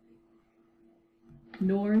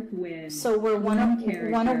 North wind. So we're one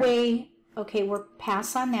character. away. Okay, we're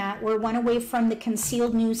pass on that. We're 1 away from the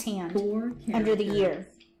concealed news hand 4 characters. under the year.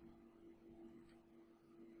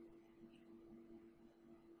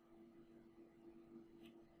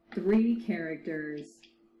 Three characters.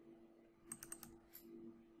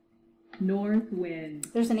 North wind.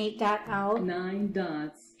 There's an 8 dot out. 9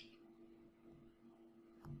 dots.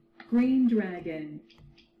 Green dragon.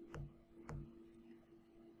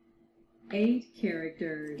 8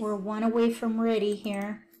 characters. We're 1 away from ready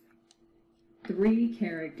here. 3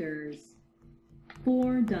 characters.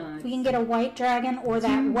 4 dots. We can get a white dragon or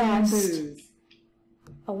that 2 west. bamboos.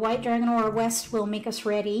 A white dragon or a west will make us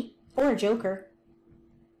ready. Or a joker.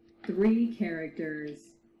 3 characters.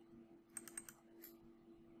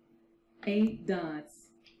 8 dots.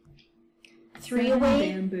 3 7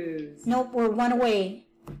 away. bamboos. Nope, we're 1 away.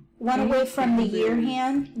 1 8 away from the year bamboos.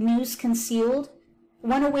 hand. News concealed.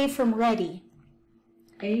 1 away from ready.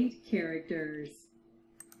 8 characters.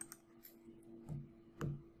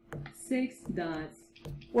 6 dots.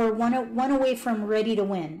 We're one away from ready to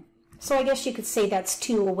win. So I guess you could say that's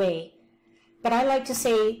 2 away. But I like to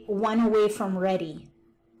say 1 away from ready.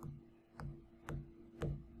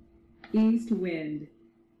 East wind.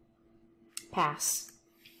 Pass.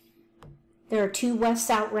 There are 2 wests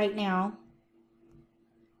out right now.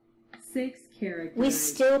 6 characters. We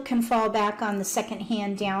still can fall back on the second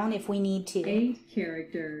hand down if we need to. 8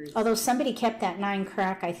 characters. Although somebody kept that 9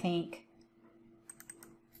 crack, I think.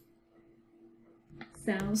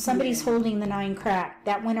 South Somebody's wind. holding the 9 crack.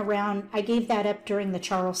 That went around. I gave that up during the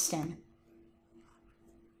Charleston.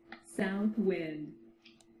 South wind.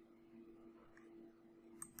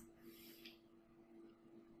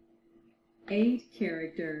 8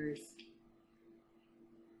 characters.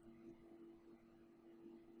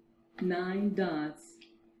 9 dots.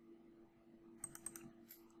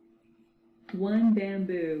 1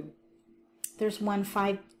 bamboo. There's 1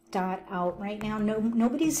 5 dot out right now.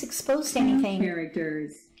 Nobody's exposed to 2 anything.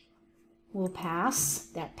 characters. We'll pass.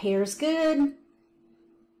 That pair's good.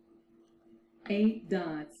 8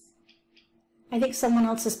 dots. I think someone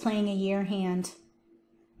else is playing a year hand.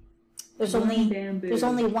 There's 1 only bamboo. there's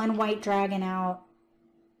only 1 white dragon out.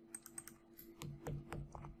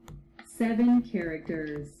 7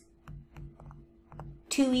 characters.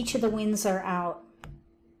 2 each of the winds are out.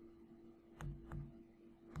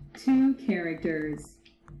 2 characters.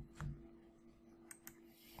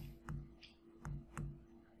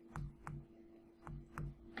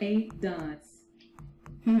 8 dots.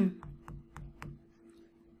 This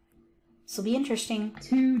will be interesting.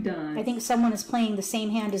 2 dots. I think someone is playing the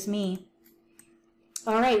same hand as me.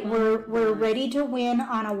 All right, we're ready to win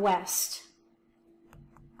on a west.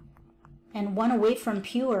 And one away from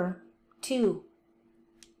pure, 2.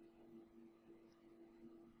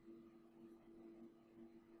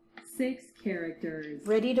 Six characters.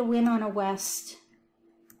 Ready to win on a west.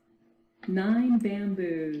 9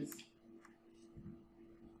 bamboos.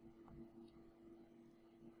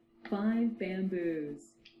 5 bamboos.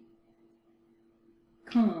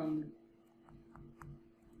 Kong.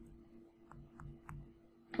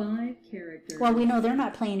 5 characters. Well, we know they're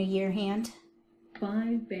not playing a year hand.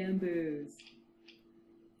 5 bamboos.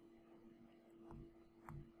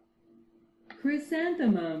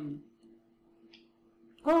 Chrysanthemum.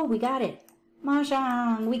 Oh, we got it. Mah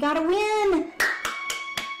Jongg, we got a win!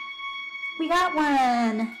 We got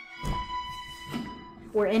one!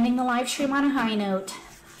 We're ending the live stream on a high note.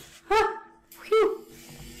 Huh, whew.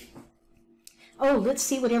 Oh, let's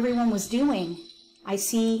see what everyone was doing. I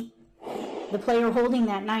see the player holding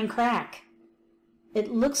that 9 crack.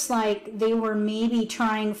 It looks like they were maybe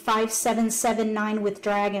trying 5, 7, 7, 9 with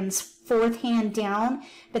dragons, 4th hand down,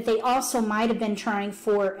 but they also might have been trying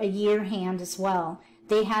for a year hand as well.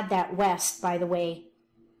 They had that west, by the way.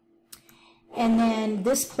 And then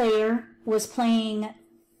this player was playing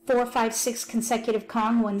 4, 5, 6 consecutive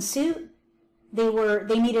Kong, 1 suit.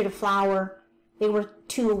 They needed a flower. They were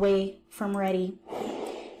 2 away from ready.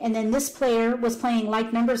 And then this player was playing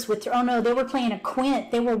like numbers with, oh no, they were playing a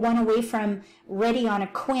quint. They were 1 away from ready on a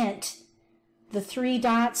quint. The 3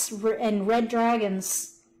 dots and red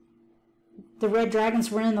dragons. The red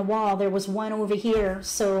dragons were in the wall. There was 1 over here.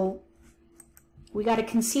 So we got a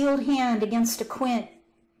concealed hand against a quint.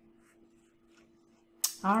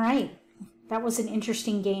 All right. That was an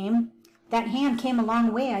interesting game. That hand came a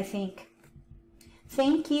long way, I think.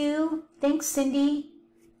 Thank you. Thanks, Cindy.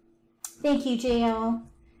 Thank you, JL.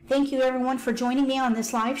 Thank you, everyone, for joining me on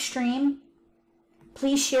this live stream.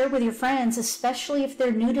 Please share with your friends, especially if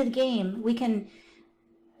they're new to the game. We can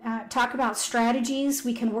talk about strategies.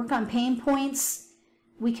 We can work on pain points.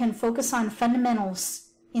 We can focus on fundamentals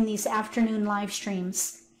in these afternoon live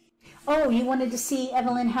streams. Oh, you wanted to see,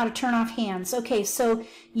 Evelyn, how to turn off hands. Okay, so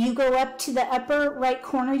you go up to the upper right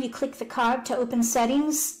corner. You click the cog to open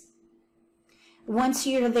settings. Once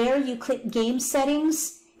you're there, you click game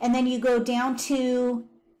settings, and then you go down to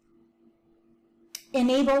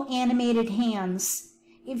enable animated hands.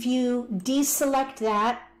 If you deselect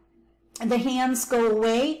that, the hands go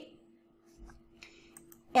away,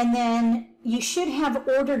 and then you should have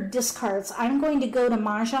ordered discards. I'm going to go to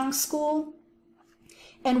Mahjong school,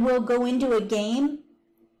 and we'll go into a game.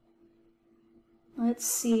 Let's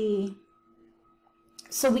see.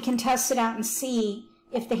 So we can test it out and see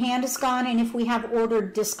if the hand is gone and if we have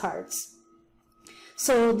ordered discards.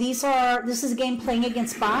 So this is a game playing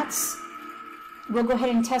against bots. We'll go ahead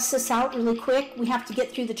and test this out really quick. We have to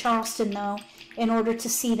get through the Charleston, though, in order to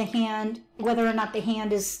see the hand, whether or not the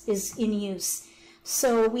hand is in use.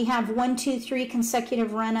 So we have 1, 2, 3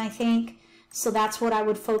 consecutive run, I think. So that's what I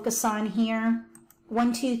would focus on here.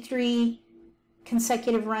 1, 2, 3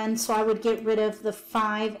 consecutive run. So I would get rid of the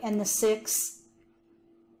 5 and the 6.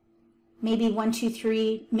 Maybe 1, 2,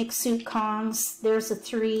 3 mixed suit Kongs. There's a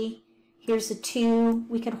 3. Here's a 2.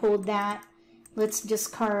 We could hold that. Let's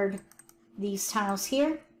discard these tiles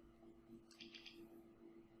here.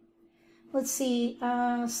 Let's see.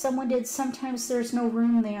 Someone did sometimes there's no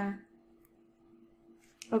room there.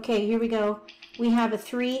 Okay, here we go. We have a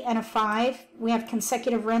 3 and a 5. We have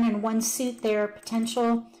consecutive run and 1 suit there.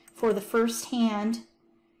 Potential for the first hand.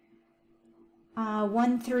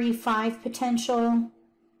 1, 3, 5 potential.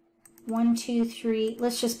 1, 2, 3.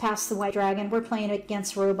 Let's just pass the white dragon. We're playing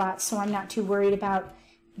against robots, so I'm not too worried about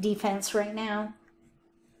defense right now.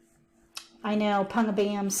 I know,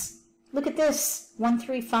 Pungabams. Look at this. 1,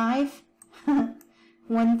 3, 5.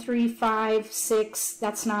 1, 3, 5, 6.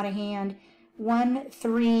 That's not a hand. 1,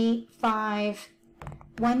 3, 5.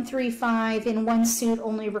 1, 3, 5 in 1 suit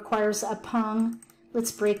only requires a pung.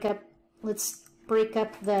 Let's break up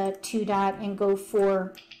the 2 dot and go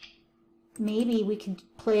for, maybe we could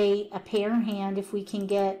play a pair hand if we can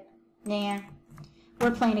get, nah.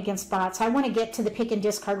 We're playing against bots. I want to get to the pick and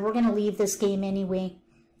discard. We're going to leave this game anyway.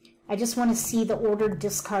 I just want to see the ordered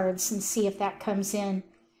discards and see if that comes in.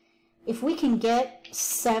 If we can get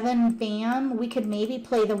 7 bam, we could maybe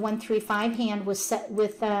play the 1, 3, 5 hand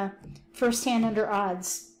with first hand under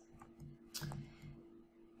odds.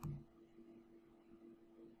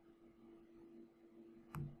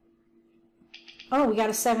 Oh, we got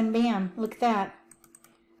a 7 bam. Look at that.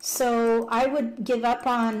 So I would give up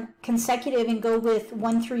on consecutive and go with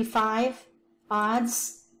 1, 3, 5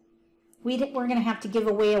 odds. We're going to have to give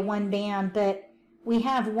away a 1 bam, but we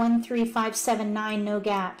have 1, 3, 5, 7, 9, no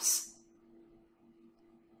gaps.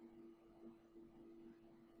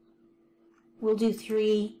 We'll do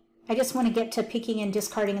 3. I just want to get to picking and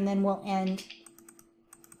discarding, and then we'll end.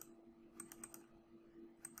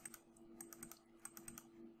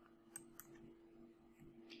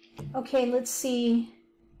 Okay, let's see.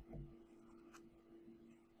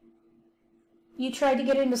 You tried to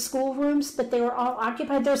get into schoolrooms, but they were all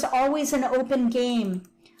occupied. There's always an open game.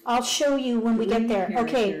 I'll show you when we get there.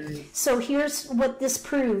 Okay, so here's what this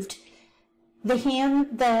proved.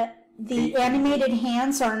 The animated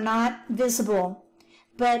hands are not visible,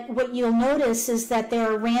 but what you'll notice is that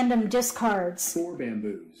there are random discards. 4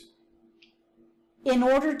 bamboos. In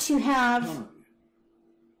order to have Tongue.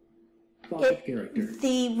 5 characters.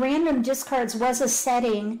 the random discards was a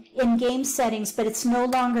setting in game settings, but it's no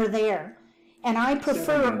longer there. And I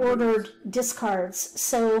prefer 7 bamboos. ordered discards.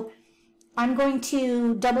 So I'm going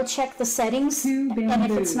to double check the settings, 2 and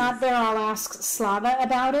if it's bamboos. not there, I'll ask Slava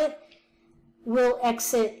about it. We'll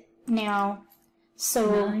exit now.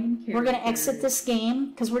 So 9 we're going to exit this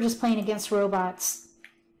game because we're just playing against robots.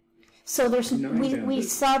 So there's 9 we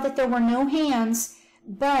bamboos. saw that there were no hands,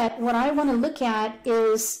 but what I want to look at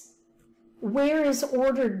is where is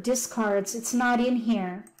ordered discards? It's not in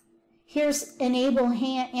here. Here's enable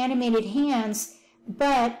animated hands,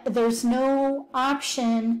 but there's no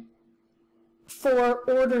option for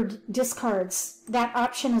ordered discards. That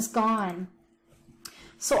option is gone.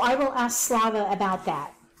 So I will ask Slava about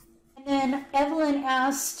that. And then Evelyn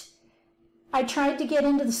asked, I tried to get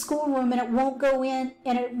into the schoolroom and it won't go in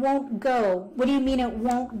and it won't go. What do you mean it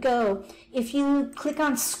won't go? If you click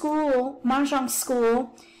on school, Mahjong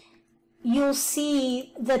school, you'll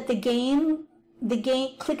see that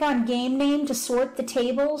click on game name to sort the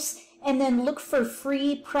tables, and then look for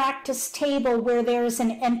free practice table where there is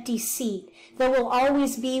an empty seat. There will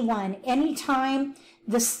always be one. Anytime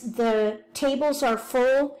the tables are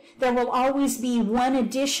full, there will always be one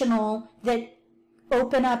additional that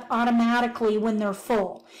open up automatically when they're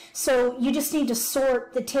full. So you just need to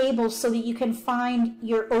sort the tables so that you can find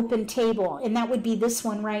your open table, and that would be this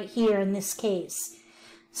one right here in this case.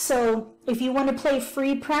 So if you want to play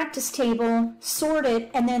free practice table, sort it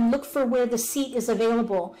and then look for where the seat is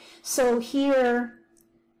available. So here,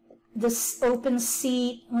 this open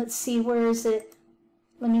seat, let's see, where is it?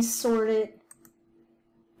 Let me sort it.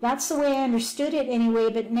 That's the way I understood it anyway,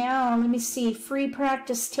 but now let me see, free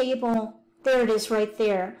practice table, there it is right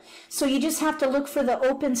there. So you just have to look for the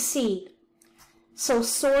open seat. So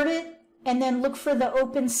sort it and then look for the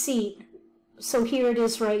open seat. So here it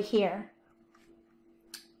is right here.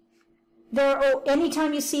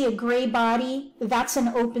 Anytime you see a gray body, that's an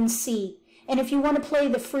open seat. And if you want to play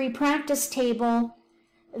the free practice table,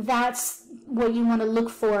 that's what you want to look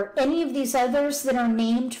for. Any of these others that are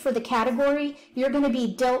named for the category, you're going to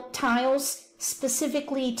be dealt tiles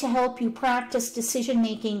specifically to help you practice decision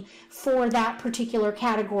making for that particular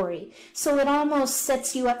category. So it almost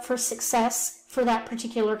sets you up for success for that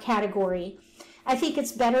particular category. I think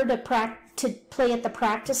it's better to play at the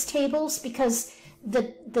practice tables because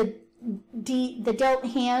the dealt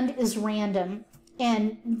hand is random,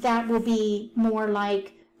 and that will be more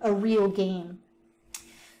like a real game.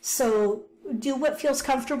 So do what feels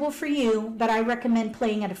comfortable for you, but I recommend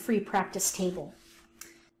playing at a free practice table.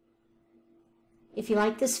 If you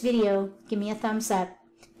like this video, give me a thumbs up.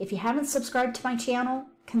 If you haven't subscribed to my channel,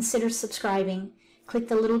 consider subscribing. Click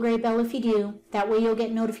the little gray bell if you do. That way you'll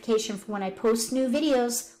get notification for when I post new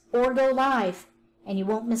videos or go live, and you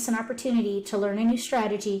won't miss an opportunity to learn a new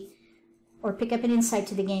strategy or pick up an insight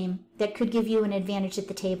to the game that could give you an advantage at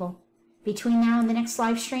the table. Between now and the next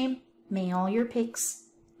live stream, may all your picks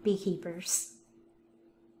be keepers.